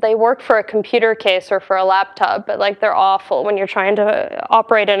standards. They work for a computer case or for a laptop, but like they're awful when you're trying to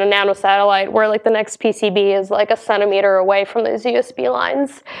operate in a nanosatellite where like the next PCB is like a centimeter away from those USB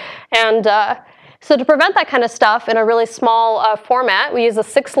lines. And so to prevent that kind of stuff in a really small format, we use a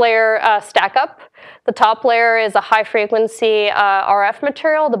 6-layer stack up. The top layer is a high-frequency RF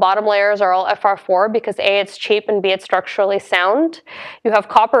material. The bottom layers are all FR4 because A, it's cheap, and B, it's structurally sound. You have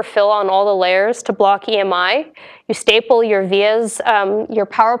copper fill on all the layers to block EMI. You staple your vias, your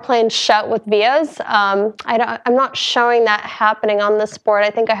power planes shut with vias. I'm not showing that happening on this board. I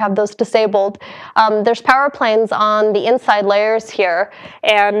think I have those disabled. There's power planes on the inside layers here,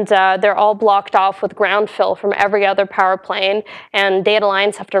 and they're all blocked off with ground fill from every other power plane, and data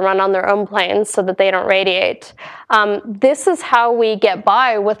lines have to run on their own planes so that they don't radiate. This is how we get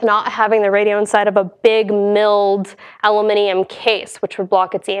by with not having the radio inside of a big milled aluminum case, which would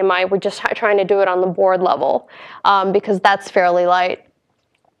block its EMI. We're just trying to do it on the board level because that's fairly light.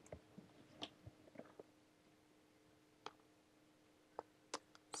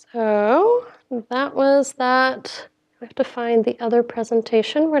 So that was that. I have to find the other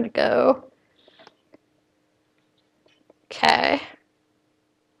presentation. Where'd it go? Okay.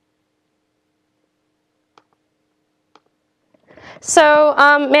 So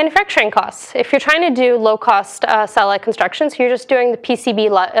manufacturing costs. If you're trying to do low-cost satellite constructions, you're just doing the PCB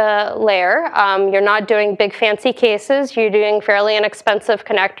layer. You're not doing big fancy cases. You're doing fairly inexpensive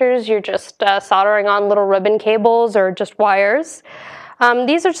connectors. You're just soldering on little ribbon cables or just wires.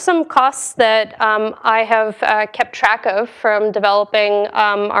 These are some costs that I have kept track of from developing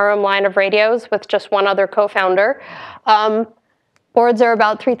our own line of radios with just one other co-founder. Boards are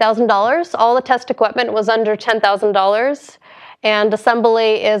about $3,000. All the test equipment was under $10,000. And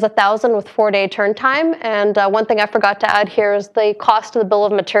assembly is $1,000 with 4-day turn time. And one thing I forgot to add here is the cost of the bill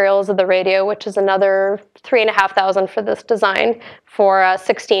of materials of the radio, which is another $3,500 for this design for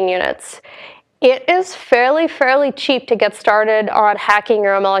 16 units. It is fairly cheap to get started on hacking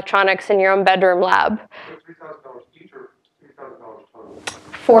your own electronics in your own bedroom lab. $3,000 each or $3,000 total?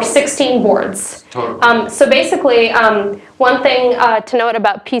 For 16 boards. Total. So basically, one thing to note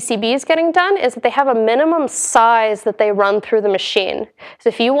about PCBs getting done is that they have a minimum size that they run through the machine. So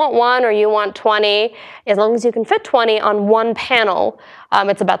if you want 1 or you want 20, as long as you can fit 20 on one panel,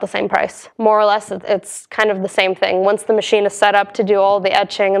 it's about the same price. More or less, it's kind of the same thing. Once the machine is set up to do all the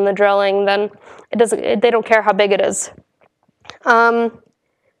etching and the drilling, then they don't care how big it is.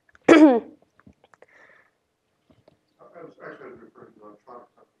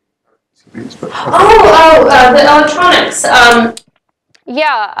 The electronics.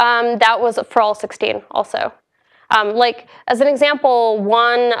 That was for all 16 also. Like, as an example,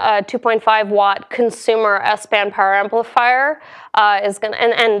 one 2.5 watt consumer S-band power amplifier is going to,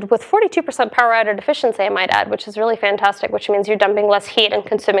 and with 42% power added efficiency, I might add, which is really fantastic, which means you're dumping less heat and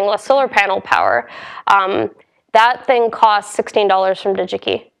consuming less solar panel power. That thing costs $16 from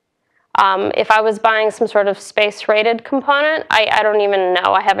DigiKey. If I was buying some sort of space-rated component, I don't even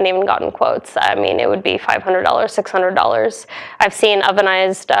know. I haven't even gotten quotes. I mean, it would be $500, $600. I've seen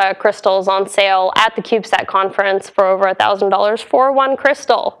ovenized crystals on sale at the CubeSat conference for over $1,000 for one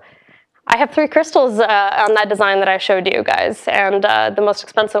crystal. I have 3 crystals on that design that I showed you guys, and the most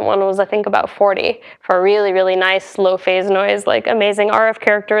expensive one was, I think, about $40 for a really, really nice low phase noise, like amazing RF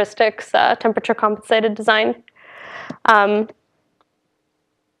characteristics, temperature compensated design. I'll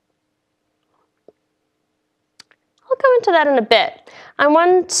go into that in a bit. I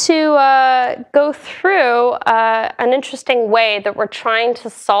want to go through an interesting way that we're trying to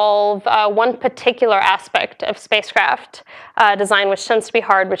solve one particular aspect of spacecraft design, which tends to be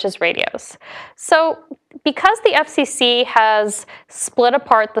hard, which is radios. So because the FCC has split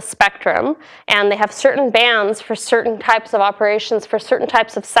apart the spectrum and they have certain bands for certain types of operations for certain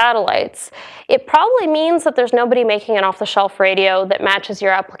types of satellites, it probably means that there's nobody making an off-the-shelf radio that matches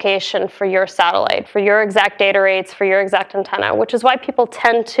your application for your satellite, for your exact data rates, for your exact antenna, which is why people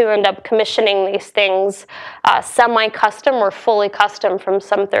tend to end up commissioning these things semi-custom or fully custom from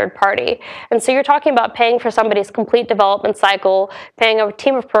some third party. And so you're talking about paying for somebody's complete development cycle, paying a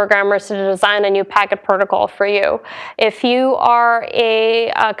team of programmers to design a new packet protocol for you. If you are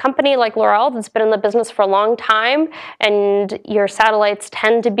a company like L'Oreal that's been in the business for a long time and your satellites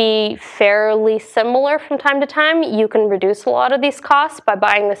tend to be fairly similar from time to time, you can reduce a lot of these costs by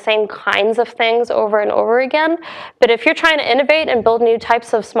buying the same kinds of things over and over again. But if you're trying to innovate and build new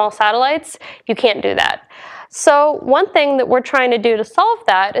types of small satellites, you can't do that. So one thing that we're trying to do to solve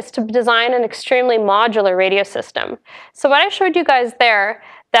that is to design an extremely modular radio system. So what I showed you guys there,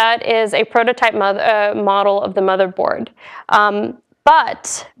 that is a prototype model of the motherboard.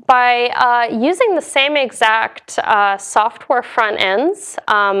 But by using the same exact software front ends,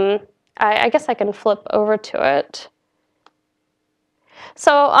 I guess I can flip over to it.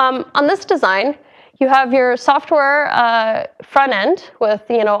 So on this design, you have your software front end with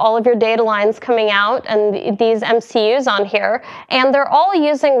all of your data lines coming out and these MCUs on here, and they're all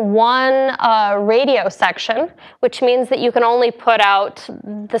using one radio section, which means that you can only put out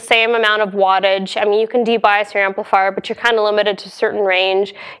the same amount of wattage. I mean, you can debias your amplifier, but you're kind of limited to a certain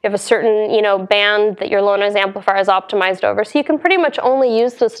range. You have a certain band that your low noise amplifier is optimized over, so you can pretty much only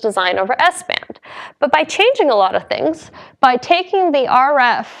use this design over S-band. But by changing a lot of things, by taking the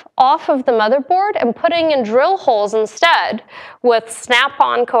RF off of the motherboard and putting in drill holes instead with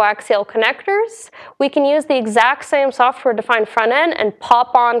snap-on coaxial connectors, we can use the exact same software-defined front end and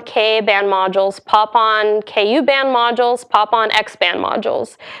pop on Ka-band modules, pop on Ku-band modules, pop on X-band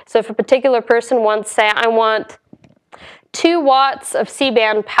modules. So if a particular person wants, say, I want 2 watts of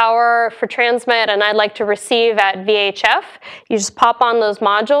C-band power for transmit and I'd like to receive at VHF, you just pop on those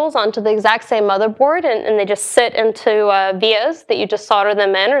modules onto the exact same motherboard and they just sit into vias that you just solder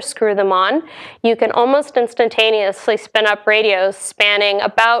them in or screw them on. You can almost instantaneously spin up radios spanning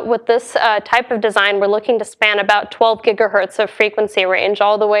about, with this type of design, we're looking to span about 12 gigahertz of frequency range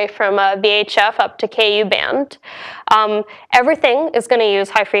all the way from VHF up to Ku band. Everything is going to use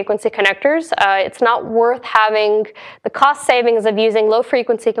high frequency connectors. It's not worth having the cost savings of using low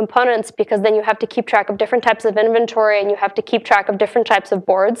frequency components because then you have to keep track of different types of inventory and you have to keep track of different types of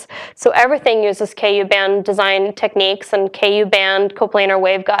boards. So everything uses Ku band design techniques and Ku band coplanar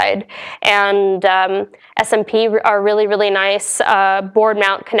waveguide. And SMP are really, really nice board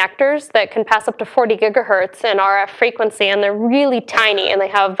mount connectors that can pass up to 40 gigahertz in RF frequency, and they're really tiny and they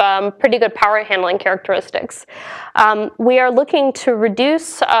have pretty good power handling characteristics. We are looking to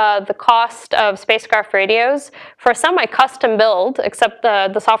reduce the cost of spacecraft radios for a semi-custom build, except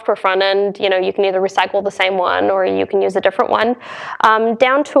the software front end, you can either recycle the same one or you can use a different one,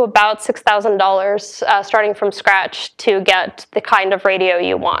 down to about $6,000 starting from scratch to get the kind of radio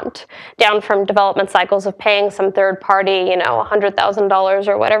you want, down from development cycles of paying some third party, $100,000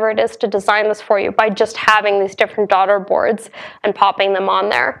 or whatever it is to design this for you by just having these different daughter boards and popping them on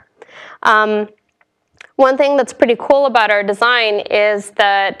there. One thing that's pretty cool about our design is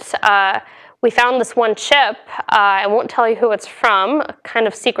that we found this one chip. I won't tell you who it's from, kind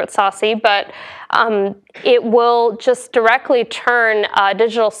of secret saucy, but it will just directly turn a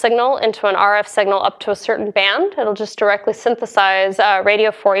digital signal into an RF signal up to a certain band. It'll just directly synthesize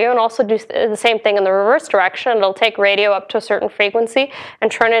radio for you, and also do the same thing in the reverse direction. It'll take radio up to a certain frequency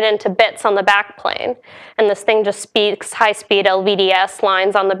and turn it into bits on the back plane. And this thing just speaks high-speed LVDS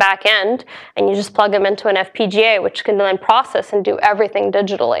lines on the back end, and you just plug them into an FPGA, which can then process and do everything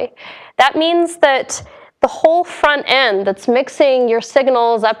digitally. That means that the whole front end that's mixing your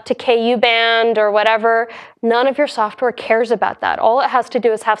signals up to KU band or whatever, none of your software cares about that. All it has to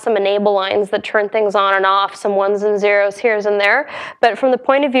do is have some enable lines that turn things on and off, some ones and zeros here and there. But from the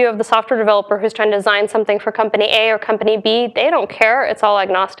point of view of the software developer who's trying to design something for company A or company B, they don't care. It's all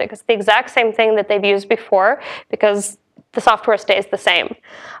agnostic. It's the exact same thing that they've used before because the software stays the same.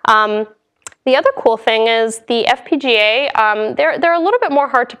 The other cool thing is the FPGA, they're a little bit more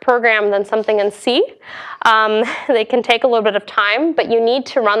hard to program than something in C. They can take a little bit of time, but you need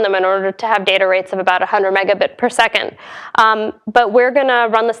to run them in order to have data rates of about 100 megabit per second. But we're going to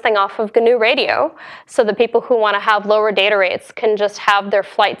run this thing off of GNU radio, so the people who want to have lower data rates can just have their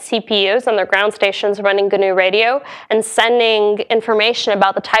flight CPUs and their ground stations running GNU radio and sending information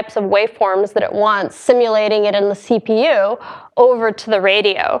about the types of waveforms that it wants, simulating it in the CPU over to the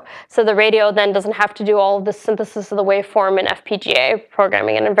radio. So the radio then doesn't have to do all of the synthesis of the waveform in FPGA,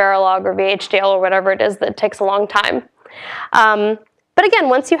 programming it in Verilog or VHDL or whatever it is that takes a long time. But again,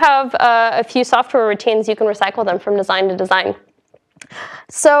 once you have a few software routines, you can recycle them from design to design.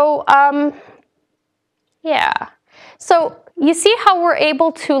 So yeah. So you see how we're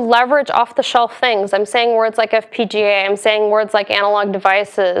able to leverage off-the-shelf things. I'm saying words like FPGA. I'm saying words like analog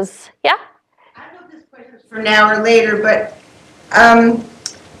devices. Yeah? I don't know if this question is for now or later, but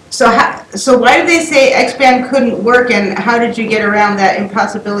so why did they say X-band couldn't work, and how did you get around that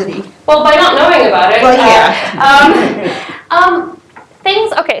impossibility? Well, by not knowing about it. Well, yeah.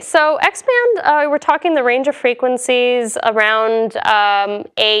 Okay, so X-band, we're talking the range of frequencies around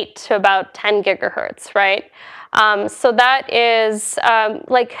 8 to about 10 gigahertz, right? So that is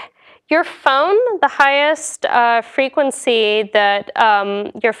like your phone, the highest frequency that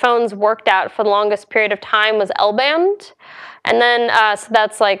your phone's worked at for the longest period of time was L-band. And then, so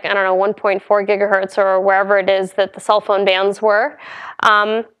that's like, I don't know, 1.4 gigahertz or wherever it is that the cell phone bands were.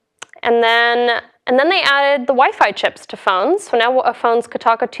 And then they added the Wi-Fi chips to phones. So now phones could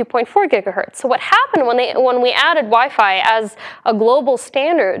talk at 2.4 gigahertz. So what happened when we added Wi-Fi as a global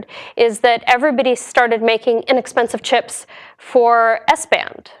standard is that everybody started making inexpensive chips for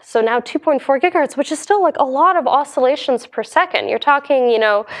S-band. So now 2.4 gigahertz, which is still like a lot of oscillations per second. You're talking, you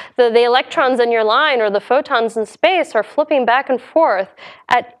know, the electrons in your line or the photons in space are flipping back and forth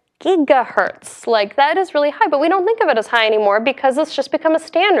at gigahertz. Like, that is really high, but we don't think of it as high anymore because it's just become a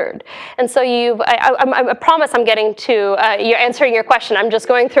standard. And so I promise I'm getting to you're answering your question. I'm just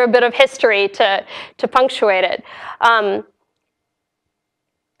going through a bit of history to punctuate it.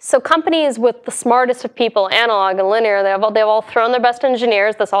 So companies with the smartest of people, analog and linear, they've all thrown their best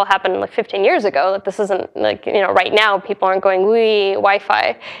engineers. This all happened like 15 years ago. Like, this isn't like, you know, right now people aren't going, wee,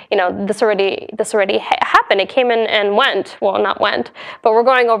 Wi-Fi. You know, this already happened. It came in and went. Well, not went, but we're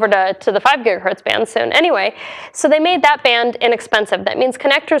going over to the 5 gigahertz band soon. Anyway, so they made that band inexpensive. That means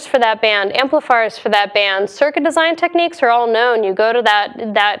connectors for that band, amplifiers for that band, circuit design techniques are all known. You go to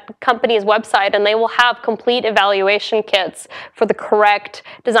that company's website and they will have complete evaluation kits for the correct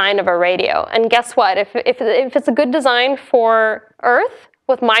design of a radio. And guess what? If it's a good design for Earth,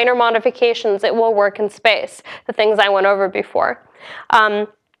 with minor modifications, it will work in space, the things I went over before. And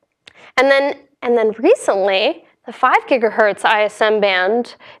then recently, the 5 gigahertz ISM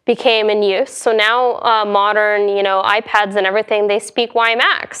band became in use. So now modern, you know, iPads and everything, they speak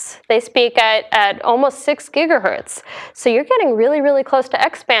WiMAX. They speak at almost 6 gigahertz. So you're getting really, really close to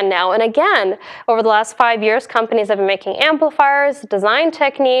X-band now. And again, over the last 5 years, companies have been making amplifiers, design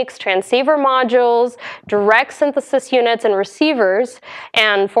techniques, transceiver modules, direct synthesis units and receivers,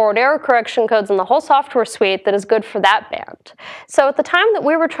 and forward error correction codes and the whole software suite that is good for that band. So at the time that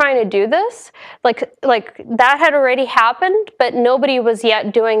we were trying to do this, like that had already happened, but nobody was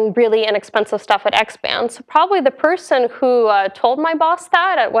yet doing really inexpensive stuff at X-band. So probably the person who told my boss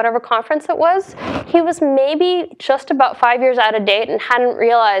that at whatever conference it was, he was maybe just about 5 years out of date and hadn't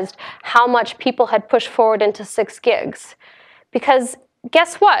realized how much people had pushed forward into 6 gigs. Because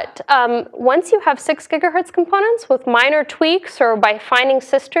guess what? Once you have 6 gigahertz components with minor tweaks or by finding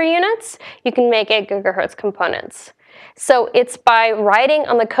sister units, you can make 8 gigahertz components. So it's by riding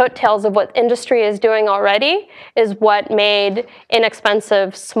on the coattails of what industry is doing already is what made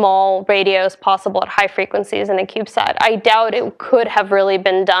inexpensive small radios possible at high frequencies in a CubeSat. I doubt it could have really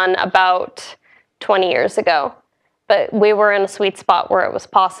been done about 20 years ago, but we were in a sweet spot where it was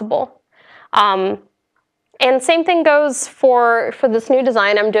possible. And same thing goes for this new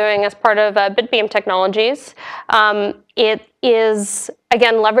design I'm doing as part of BitBeam Technologies. It is,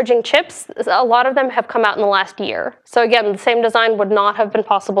 again, leveraging chips. A lot of them have come out in the last year. So again, the same design would not have been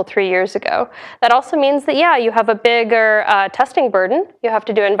possible 3 years ago. That also means that, yeah, you have a bigger testing burden. You have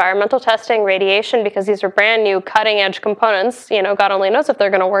to do environmental testing, radiation, because these are brand new cutting edge components. You know, God only knows if they're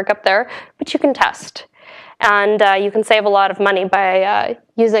going to work up there, but you can test. And you can save a lot of money by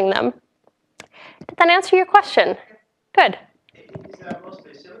using them. Did that answer your question? Good. Is that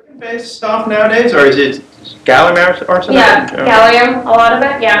mostly silicon-based stuff nowadays, or is it gallium arsenide? Yeah, gallium, a lot of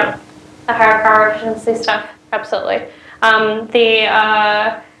it, yeah. The higher power efficiency stuff, absolutely. The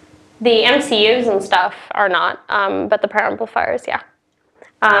MCUs and stuff are not, but the power amplifiers, yeah.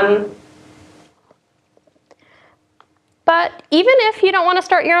 But even if you don't want to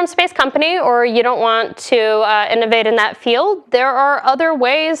start your own space company or you don't want to innovate in that field, there are other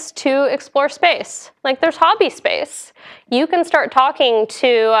ways to explore space. Like there's hobby space. You can start talking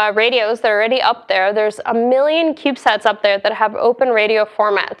to radios that are already up there. There's a million CubeSats up there that have open radio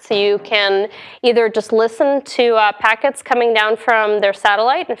formats. So you can either just listen to packets coming down from their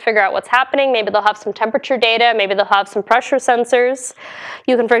satellite and figure out what's happening. Maybe they'll have some temperature data. Maybe they'll have some pressure sensors.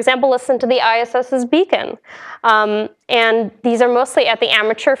 You can, for example, listen to the ISS's beacon. And these are mostly at the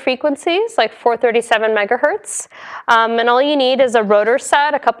amateur frequencies, like 437 megahertz. And all you need is a rotor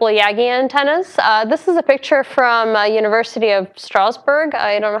set, a couple of Yagi antennas. This is a picture from University of Strasbourg.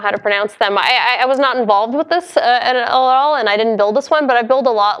 I don't know how to pronounce them. I was not involved with this at all, and I didn't build this one, but I built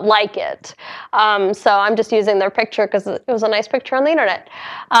a lot like it. So I'm just using their picture because it was a nice picture on the internet.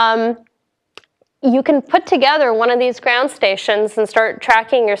 You can put together one of these ground stations and start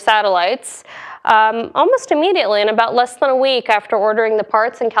tracking your satellites almost immediately. In about less than a week after ordering the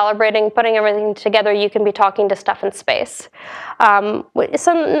parts and calibrating, putting everything together, you can be talking to stuff in space. So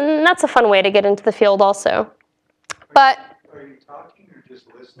that's a fun way to get into the field also. But Are you talking or just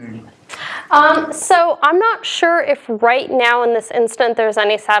listening? so I'm not sure if right now in this instant there's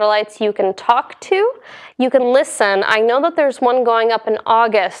any satellites you can talk to. You can listen. I know that there's one going up in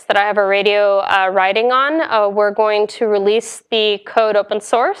August that I have a radio writing on. We're going to release the code open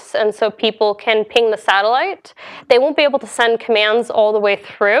source, and so people can ping the satellite. They won't be able to send commands all the way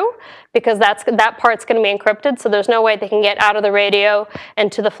through because that part's going to be encrypted, so there's no way they can get out of the radio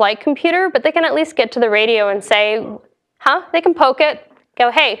and to the flight computer, but they can at least get to the radio and say, huh? They can poke it. Go,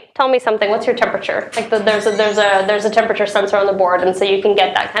 hey, tell me something. What's your temperature? Like there's a temperature sensor on the board, and so you can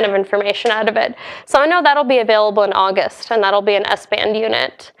get that kind of information out of it. So I know that'll be available in August, and that'll be an S-band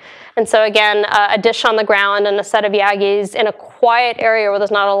unit. And so again, a dish on the ground and a set of Yagis in a quiet area where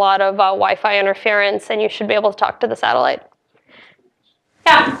there's not a lot of Wi-Fi interference, and you should be able to talk to the satellite.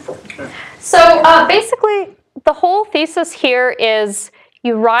 Yeah. So basically, the whole thesis here is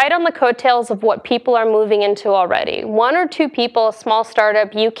you ride on the coattails of what people are moving into already. One or two people, a small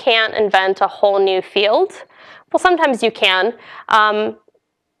startup, you can't invent a whole new field. Well, sometimes you can,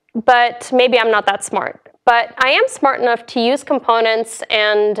 but maybe I'm not that smart. But I am smart enough to use components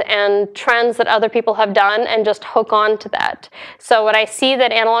and trends that other people have done and just hook on to that. So when I see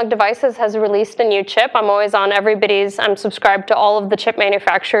that Analog Devices has released a new chip, I'm always on I'm subscribed to all of the chip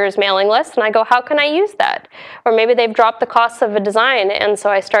manufacturers' mailing lists, and I go, how can I use that? Or maybe they've dropped the cost of a design, and so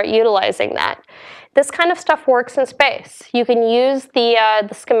I start utilizing that. This kind of stuff works in space. You can use the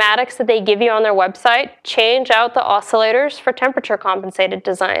schematics that they give you on their website, change out the oscillators for temperature compensated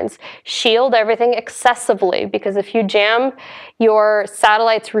designs, shield everything excessively, because if you jam your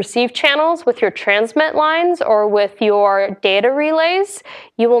satellite's receive channels with your transmit lines or with your data relays,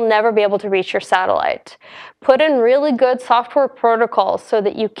 you will never be able to reach your satellite. Put in really good software protocols so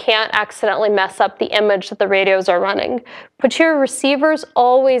that you can't accidentally mess up the image that the radios are running. Put your receivers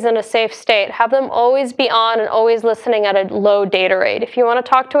always in a safe state. Have them always be on and always listening at a low data rate. If you want to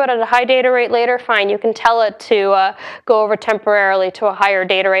talk to it at a high data rate later, fine. You can tell it to go over temporarily to a higher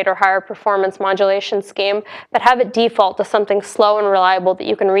data rate or higher performance modulation scheme, but have it default to something slow and reliable that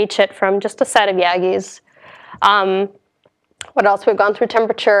you can reach it from just a set of Yagis. What else? We've gone through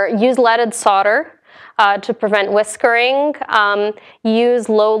temperature. Use leaded solder to prevent whiskering. Use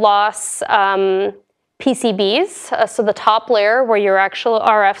low loss PCBs, so the top layer where your actual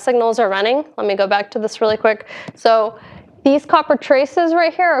RF signals are running. Let me go back to this really quick. So these copper traces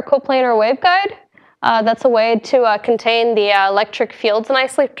right here are coplanar waveguide. That's a way to contain the electric fields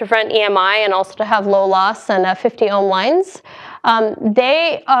nicely to prevent EMI and also to have low loss and 50 ohm lines.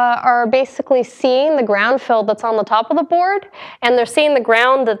 They are basically seeing the ground field that's on the top of the board, and they're seeing the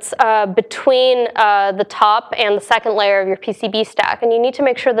ground that's between the top and the second layer of your PCB stack. And you need to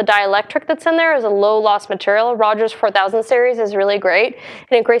make sure the dielectric that's in there is a low-loss material. Rogers 4000 series is really great.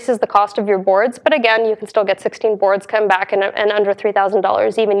 It increases the cost of your boards, but again, you can still get 16 boards come back and under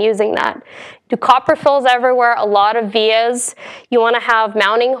 $3,000 even using that. Do copper fills everywhere, a lot of vias. You want to have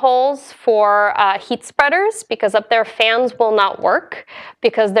mounting holes for heat spreaders, because up there fans will not work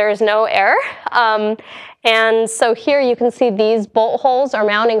because there is no air. And so here you can see these bolt holes or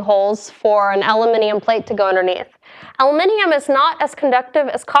mounting holes for an aluminum plate to go underneath. Aluminium is not as conductive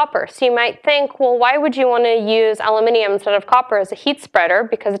as copper, so you might think, well, why would you want to use aluminium instead of copper as a heat spreader?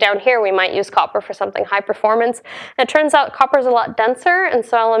 Because down here we might use copper for something high performance. And it turns out copper is a lot denser, and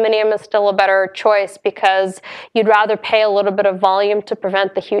so aluminium is still a better choice because you'd rather pay a little bit of volume to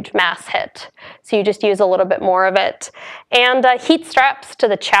prevent the huge mass hit. So you just use a little bit more of it. And heat straps to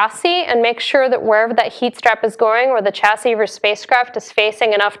the chassis, and make sure that wherever that heat strap is going, or the chassis of your spacecraft is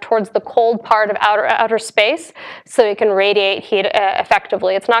facing enough towards the cold part of outer space, so it can radiate heat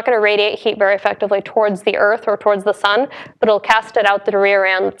effectively. It's not going to radiate heat very effectively towards the Earth or towards the sun, but it'll cast it out the rear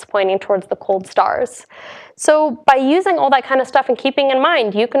end that's pointing towards the cold stars. So by using all that kind of stuff and keeping in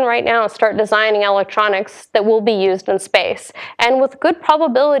mind, you can right now start designing electronics that will be used in space. And with good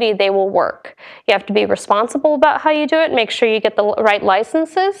probability, they will work. You have to be responsible about how you do it, make sure you get the right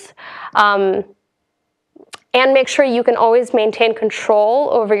licenses. And make sure you can always maintain control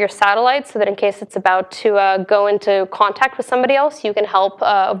over your satellite so that in case it's about to go into contact with somebody else, you can help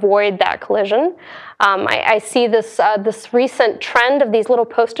avoid that collision. I see this recent trend of these little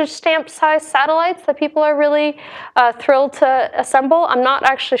postage stamp sized satellites that people are really thrilled to assemble. I'm not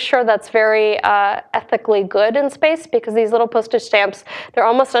actually sure that's very ethically good in space, because these little postage stamps, they're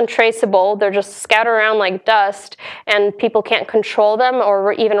almost untraceable. They're just scattered around like dust, and people can't control them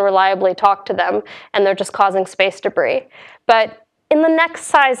or even reliably talk to them, and they're just causing space debris. But in the next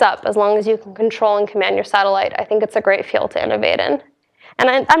size up, as long as you can control and command your satellite, I think it's a great field to innovate in.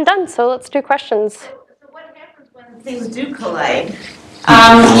 And I'm done, so let's do questions. So what happens when things do collide?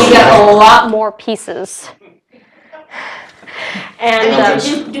 You get a lot more pieces. And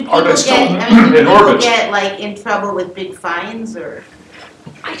do people Are they still get, in orbit? like in trouble with big fines, or?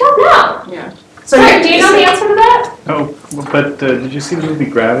 I don't know. Yeah. So do you know the answer to that? No, but did you see the movie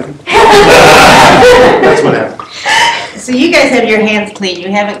Gravity? That's what happened. So you guys have your hands clean.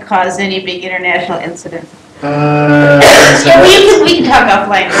 You haven't caused any big international incidents. Yeah, We can talk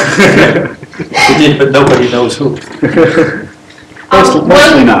offline. but nobody knows who.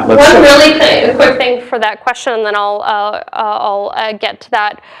 Mostly not. One really quick thing for that question, and then I'll get to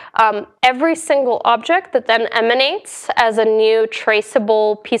that. Every single object that then emanates as a new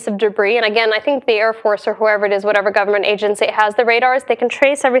traceable piece of debris, and again, I think the Air Force or whoever it is, whatever government agency has the radars, they can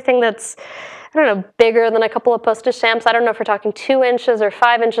trace everything that's, I don't know, bigger than a couple of postage stamps. I don't know if we're talking 2 inches or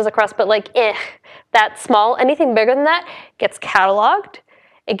 5 inches across, but like, that small. Anything bigger than that gets cataloged.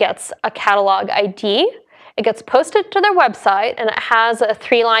 It gets a catalog ID. It gets posted to their website, and it has a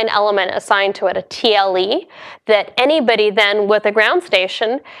 3-line element assigned to it, a TLE, that anybody then with a ground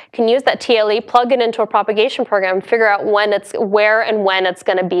station can use that TLE, plug it into a propagation program, figure out where and when it's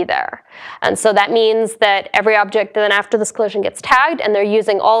going to be there. And so that means that every object then after this collision gets tagged, and they're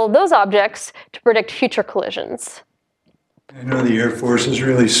using all of those objects to predict future collisions. I know the Air Force is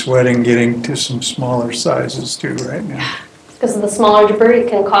really sweating getting to some smaller sizes too right now. Because the smaller debris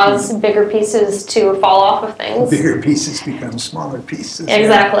can cause bigger pieces to fall off of things. Bigger pieces become smaller pieces.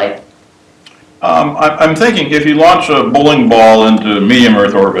 Exactly. I'm thinking if you launch a bowling ball into medium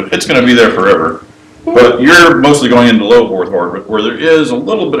Earth orbit, it's going to be there forever. But you're mostly going into low Earth orbit, where there is a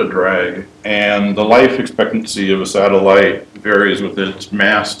little bit of drag, and the life expectancy of a satellite varies with its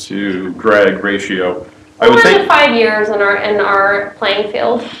mass to drag ratio. I would think 5 years in our playing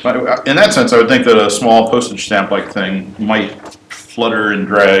field. In that sense, I would think that a small postage stamp-like thing might flutter and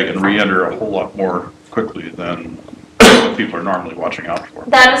drag and re-enter a whole lot more quickly than what people are normally watching out for.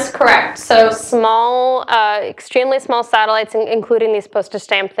 That is correct. So small, extremely small satellites, including these postage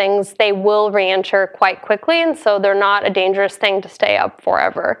stamp things, they will re-enter quite quickly, and so they're not a dangerous thing to stay up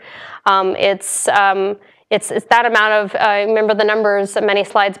forever. It's that amount of, remember the numbers many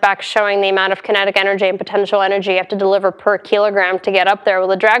slides back showing the amount of kinetic energy and potential energy you have to deliver per kilogram to get up there. Well,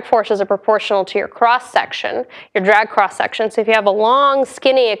 the drag forces are proportional to your cross-section, your drag cross-section. So if you have a long,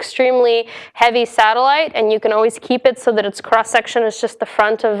 skinny, extremely heavy satellite, and you can always keep it so that its cross-section is just the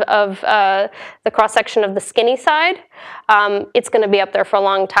front of the cross-section of the skinny side, it's going to be up there for a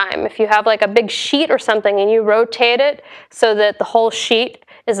long time. If you have like a big sheet or something and you rotate it so that the whole sheet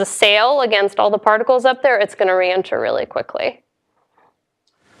is a sail against all the particles up there, it's going to re-enter really quickly.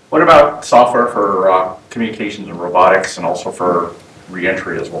 What about software for communications and robotics, and also for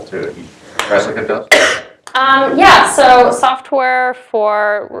re-entry as well too? You guys look at those? Yeah, so software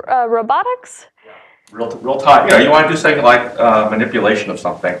for robotics. Real time. You want to do something like manipulation of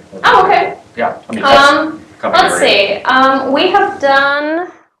something. Oh, okay. Yeah. I mean, that's Let's see.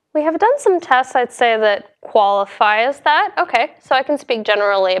 We have done some tests, I'd say, that qualify as that. Okay, so I can speak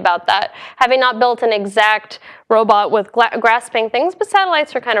generally about that. Having not built an exact robot with grasping things, but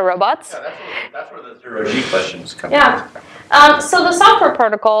satellites are kind of robots. Yeah, that's where the zero-G questions come in. Yeah. So the software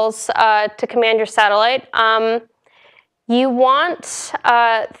protocols to command your satellite, you want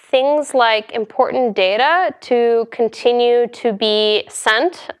things like important data to continue to be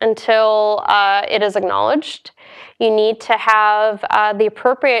sent until it is acknowledged. You need to have the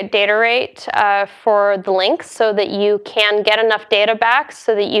appropriate data rate for the links so that you can get enough data back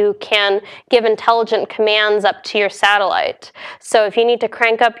so that you can give intelligent commands up to your satellite. So if you need to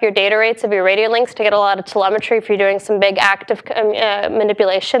crank up your data rates of your radio links to get a lot of telemetry if you're doing some big active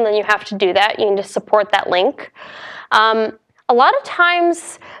manipulation, then you have to do that. You need to support that link. A lot of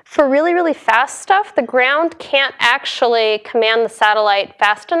times, for really, really fast stuff, the ground can't actually command the satellite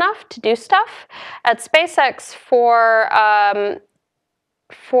fast enough to do stuff. At SpaceX, for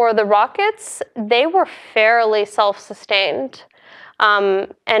the rockets, they were fairly self-sustained.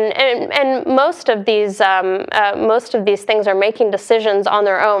 And most of these things are making decisions on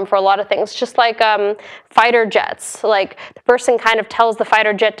their own for a lot of things, just like fighter jets. Like the person kind of tells the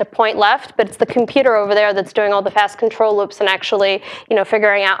fighter jet to point left, but it's the computer over there that's doing all the fast control loops and actually,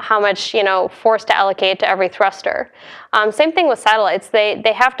 figuring out how much, force to allocate to every thruster. Same thing with satellites. They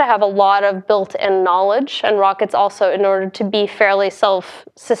have to have a lot of built-in knowledge, and rockets also, in order to be fairly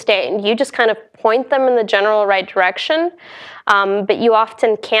self-sustained. You just kind of point them in the general right direction, but you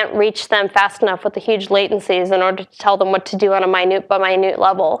often can't reach them fast enough with the huge latencies in order to tell them what to do on a minute by minute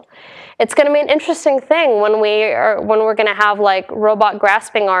level. It's going to be an interesting thing when we're going to have like robot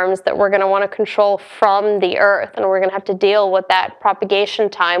grasping arms that we're going to want to control from the Earth, and we're going to have to deal with that propagation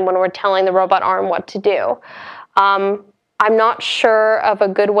time when we're telling the robot arm what to do. I'm not sure of a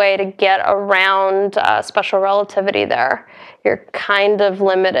good way to get around special relativity there. You're kind of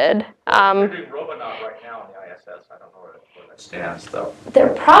limited. They're doing Robonaut right now on the ISS. I don't know where that stands, though.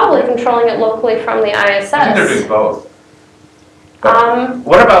 They're probably controlling it locally from the ISS. I think they're doing both.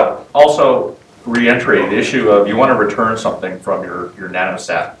 What about also re-entry, the issue of you want to return something from your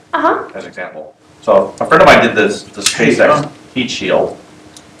nanosat, as an example. So a friend of mine did the SpaceX heat shield,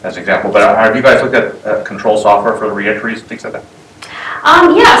 as an example, but have you guys looked at control software for re-entries, things like that?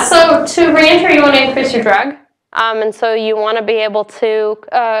 Yeah, so to re-enter, you want to increase your drag. And so you want to be able to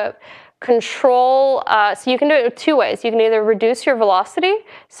control, so you can do it two ways. You can either reduce your velocity,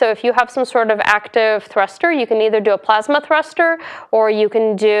 so if you have some sort of active thruster, you can either do a plasma thruster, or you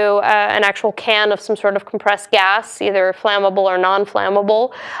can do an actual can of some sort of compressed gas, either flammable or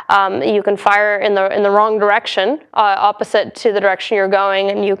non-flammable. You can fire in the wrong direction, opposite to the direction you're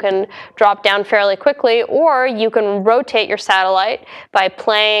going, and you can drop down fairly quickly, or you can rotate your satellite by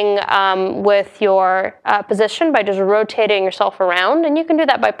playing with your position, by just rotating yourself around, and you can do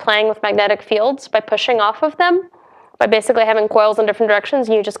that by playing with magnetic fields, by pushing off of them, by basically having coils in different directions,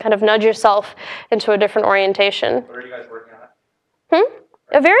 and you just kind of nudge yourself into a different orientation. What are you guys working on?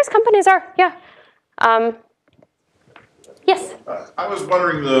 Various companies are, yeah. Yes? I was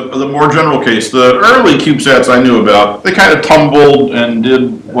wondering the more general case. The early CubeSats I knew about, they kind of tumbled and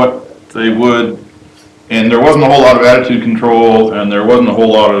did what they would, and there wasn't a whole lot of attitude control, and there wasn't a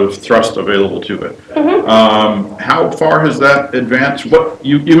whole lot of thrust available to it. How far has that advanced? What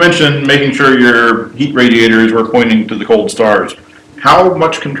you mentioned making sure your heat radiators were pointing to the cold stars. How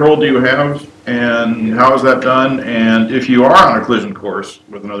much control do you have, and how is that done? And if you are on a collision course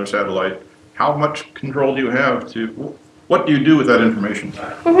with another satellite, how much control do you have to? What do you do with that information?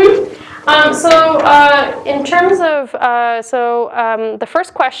 In terms of, the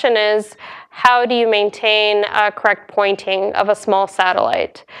first question is, how do you maintain correct pointing of a small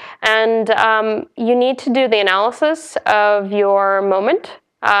satellite? And you need to do the analysis of your moment.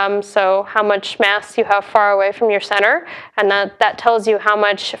 So how much mass you have far away from your center, and that tells you how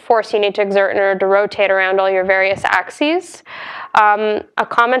much force you need to exert in order to rotate around all your various axes. A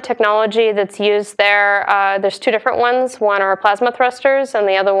common technology that's used there, there's two different ones. One are plasma thrusters, and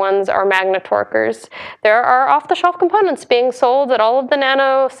the other ones are magnetorquers. There are off-the-shelf components being sold at all of the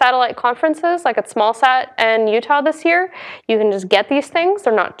nano satellite conferences, like at SmallSat in Utah this year. You can just get these things.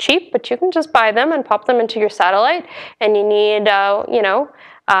 They're not cheap, but you can just buy them and pop them into your satellite, and you need,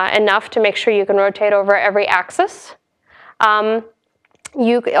 enough to make sure you can rotate over every axis.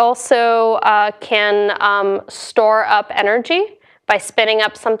 You also can store up energy by spinning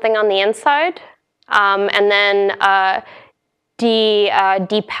up something on the inside, and then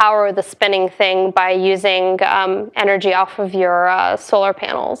depower the spinning thing by using energy off of your solar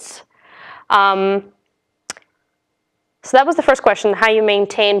panels. So that was the first question, how you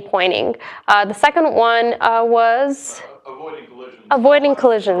maintain pointing. The second one was Avoiding collisions. Avoiding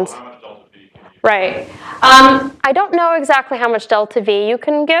collisions. How much delta V can you Right. I don't know exactly how much delta V you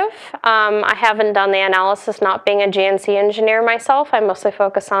can give. I haven't done the analysis, not being a GNC engineer myself. I mostly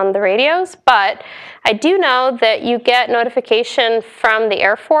focus on the radios. But I do know that you get notification from the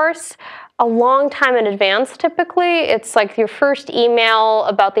Air Force a long time in advance, typically. It's like your first email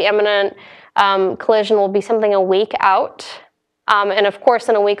about the imminent collision will be something a week out. And of course,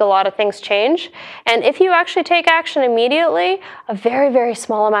 in a week, a lot of things change. And if you actually take action immediately, a very, very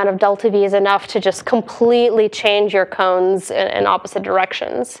small amount of delta V is enough to just completely change your cones in opposite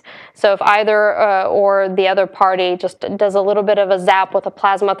directions. So if either or the other party just does a little bit of a zap with a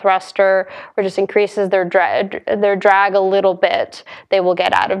plasma thruster or just increases their drag a little bit, they will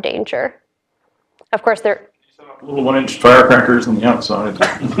get out of danger. Of course, they're little 1-inch firecrackers on the outside.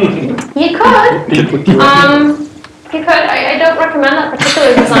 You could. You could. I don't recommend that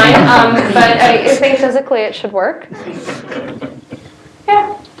particular design, but I think physically it should work.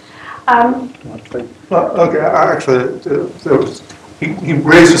 Yeah. Well, okay, actually, he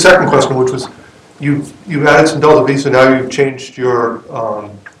raised a second question, which was, you've added some delta V, so now you've changed your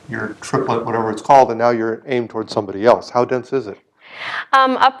triplet, whatever it's called, and now you're aimed towards somebody else. How dense is it?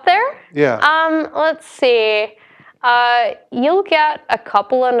 Up there? Yeah. Let's see. You'll get a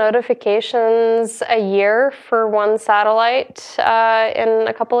couple of notifications a year for one satellite in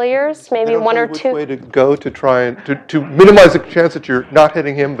a couple of years, maybe one or two. Which way to go to try and to minimize the chance that you're not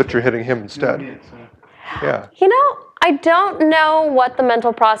hitting him, but you're hitting him instead? Yeah. You know, I don't know what the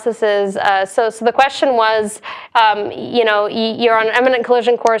mental process is. So the question was, you know, you're on an imminent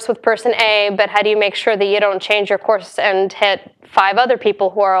collision course with person A, but how do you make sure that you don't change your course and hit 5 other people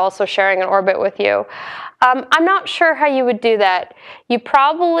who are also sharing an orbit with you? I'm not sure how you would do that. You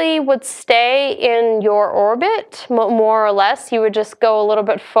probably would stay in your orbit, more or less. You would just go a little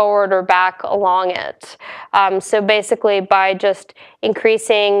bit forward or back along it. So basically, by just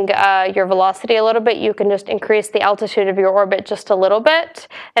increasing your velocity a little bit, you can just increase the altitude of your orbit just a little bit,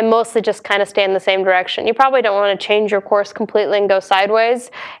 and mostly just kind of stay in the same direction. You probably don't want to change your course completely and go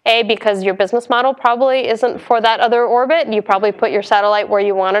sideways, A, because your business model probably isn't for that other orbit. You probably put your satellite where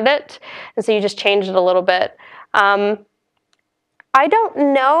you wanted it, and so you just changed it a little bit. I don't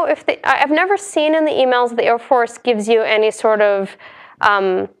know if I've never seen in the emails the Air Force gives you any sort of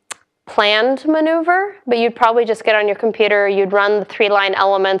planned maneuver, but you'd probably just get on your computer, you'd run the 3-line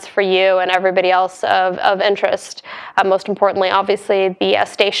elements for you and everybody else of interest. Most importantly, obviously, the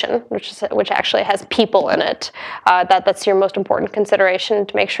station, which actually has people in it. That's your most important consideration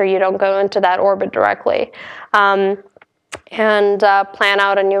to make sure you don't go into that orbit directly. And plan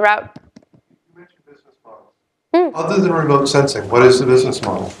out a new route. Other than remote sensing, what is the business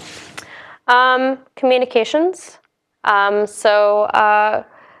model? Communications.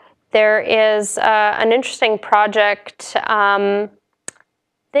 There is an interesting project.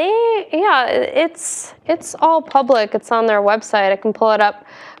 It's all public. It's on their website. I can pull it up.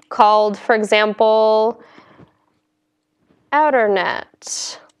 Called, for example, OuterNet.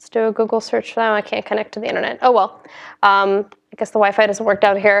 Let's do a Google search for that. I can't connect to the internet. Oh well. I guess the Wi-Fi doesn't work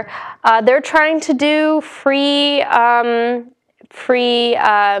out here. They're trying to do free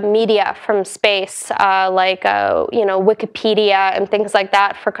media from space, like Wikipedia and things like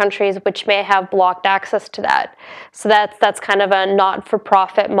that for countries which may have blocked access to that. So that's kind of a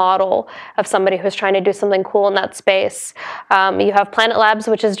not-for-profit model of somebody who's trying to do something cool in that space. You have Planet Labs,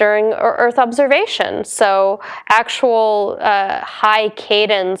 which is during Earth observation. So actual high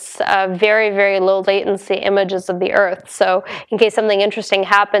cadence, very, very low latency images of the Earth. So in case something interesting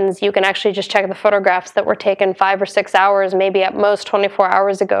happens, you can actually just check the photographs that were taken 5 or 6 hours, maybe at most 24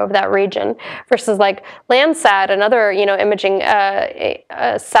 hours ago of that region, versus like Landsat and other imaging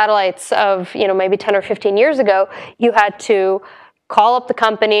satellites of maybe 10 or 15 years ago. You had to call up the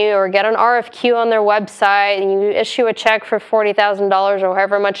company or get an RFQ on their website, and you issue a check for $40,000 or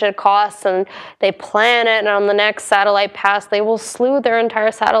however much it costs, and they plan it, and on the next satellite pass, they will slew their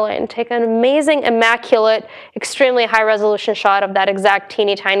entire satellite and take an amazing, immaculate, extremely high-resolution shot of that exact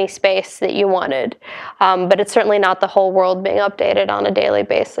teeny tiny space that you wanted. But it's certainly not the whole world being updated on a daily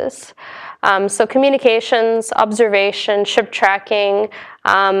basis. So communications, observation, ship tracking,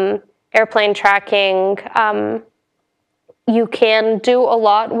 airplane tracking. You can do a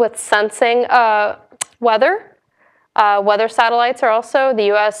lot with sensing weather. Weather satellites are also,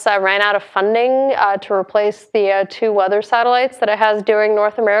 the US ran out of funding to replace the 2 weather satellites that it has doing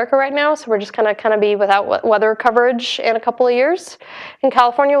North America right now, so we're just gonna kind of be without weather coverage in a couple of years. In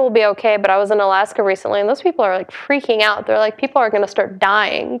California we'll be okay, but I was in Alaska recently and those people are like freaking out. They're like, people are gonna start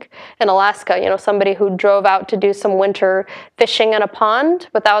dying in Alaska. You know, somebody who drove out to do some winter fishing in a pond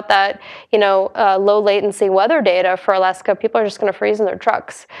without that, you know, low latency weather data for Alaska, people are just gonna freeze in their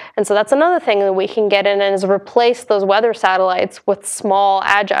trucks. And so that's another thing that we can get in and is replace those weather satellites with small,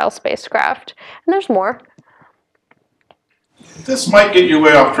 agile spacecraft. And there's more. This might get you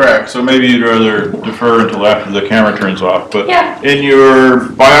way off track, so maybe you'd rather defer until after the camera turns off. But yeah. In your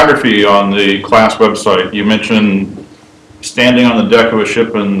biography on the class website, you mentioned standing on the deck of a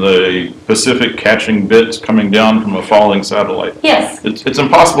ship in the Pacific catching bits coming down from a falling satellite. Yes. It's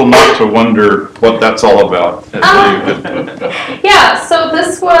impossible not to wonder what that's all about. Yeah, so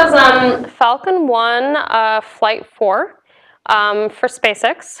this was Falcon 1 Flight 4 for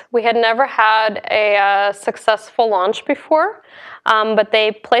SpaceX. We had never had a successful launch before, but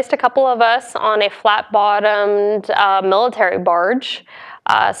they placed a couple of us on a flat-bottomed military barge.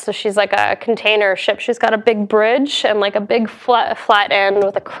 So she's like a container ship. She's got a big bridge and like a big flat end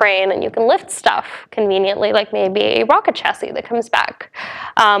with a crane, and you can lift stuff conveniently, like maybe a rocket chassis that comes back.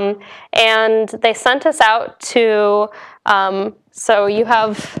 And they sent us out to, so you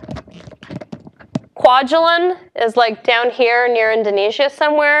have Kwajalein is like down here near Indonesia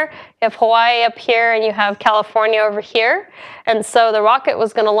somewhere. You have Hawaii up here, and you have California over here. And so the rocket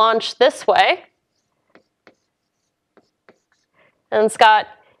was going to launch this way. And it's got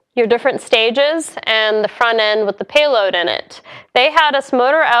your different stages and the front end with the payload in it. They had us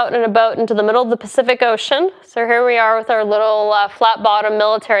motor out in a boat into the middle of the Pacific Ocean. So here we are with our little flat-bottom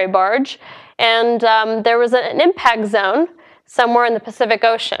military barge. And there was an impact zone somewhere in the Pacific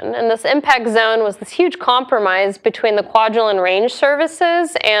Ocean. And this impact zone was this huge compromise between the Kwajalein Range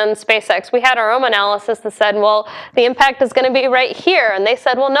Services and SpaceX. We had our own analysis that said, well, the impact is going to be right here. And they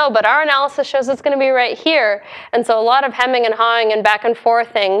said, well, no, but our analysis shows it's going to be right here. And so a lot of hemming and hawing and back and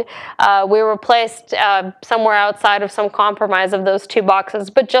forthing. We were placed somewhere outside of some compromise of those 2 boxes,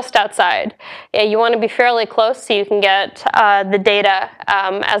 but just outside. Yeah, you want to be fairly close so you can get the data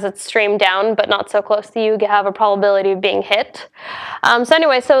as it's streamed down, but not so close that you have a probability of being hit. So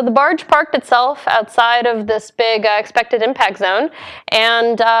anyway, so the barge parked itself outside of this big expected impact zone,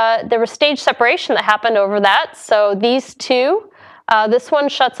 and there was stage separation that happened over that. So these 2, this one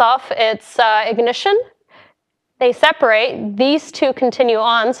shuts off its ignition. They separate. These 2 continue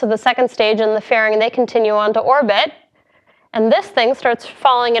on, so the second stage and the fairing, they continue on to orbit. And this thing starts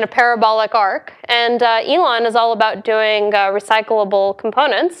falling in a parabolic arc. And Elon is all about doing recyclable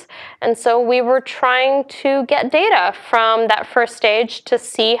components. And so we were trying to get data from that first stage to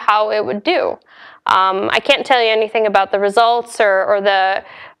see how it would do. I can't tell you anything about the results or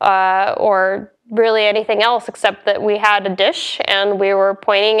really anything else except that we had a dish and we were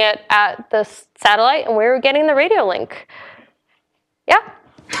pointing it at the satellite and we were getting the radio link. Yeah.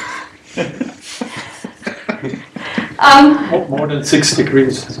 More than 6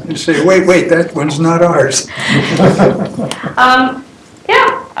 degrees. You say, wait, that one's not ours.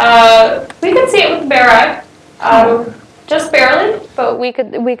 Yeah, we could see it with the bare eye, just barely, but we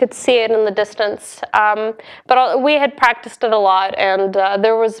could see it in the distance. But we had practiced it a lot, and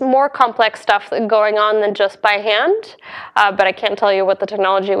there was more complex stuff going on than just by hand. But I can't tell you what the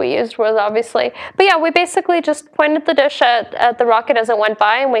technology we used was, obviously. But yeah, we basically just pointed the dish at the rocket as it went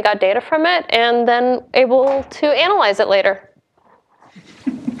by, and we got data from it, and then able to analyze it later.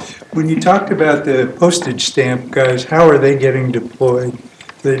 When you talked about the postage stamp guys, how are they getting deployed?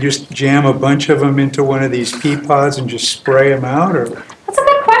 Do they just jam a bunch of them into one of these pea pods and just spray them out, or? That's a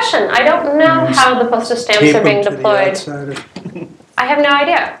good question. I don't know how the postage stamps are being deployed. I have no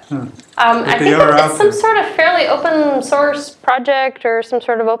idea. Huh. I think it's some sort of fairly open source project or some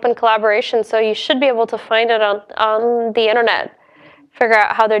sort of open collaboration, so you should be able to find it on the internet, figure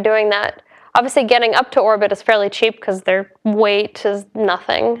out how they're doing that. Obviously, getting up to orbit is fairly cheap because their weight is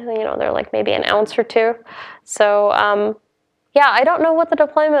nothing. You know, they're like maybe an ounce or 2. So, yeah, I don't know what the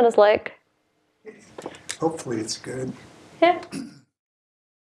deployment is like. Hopefully it's good. Yeah.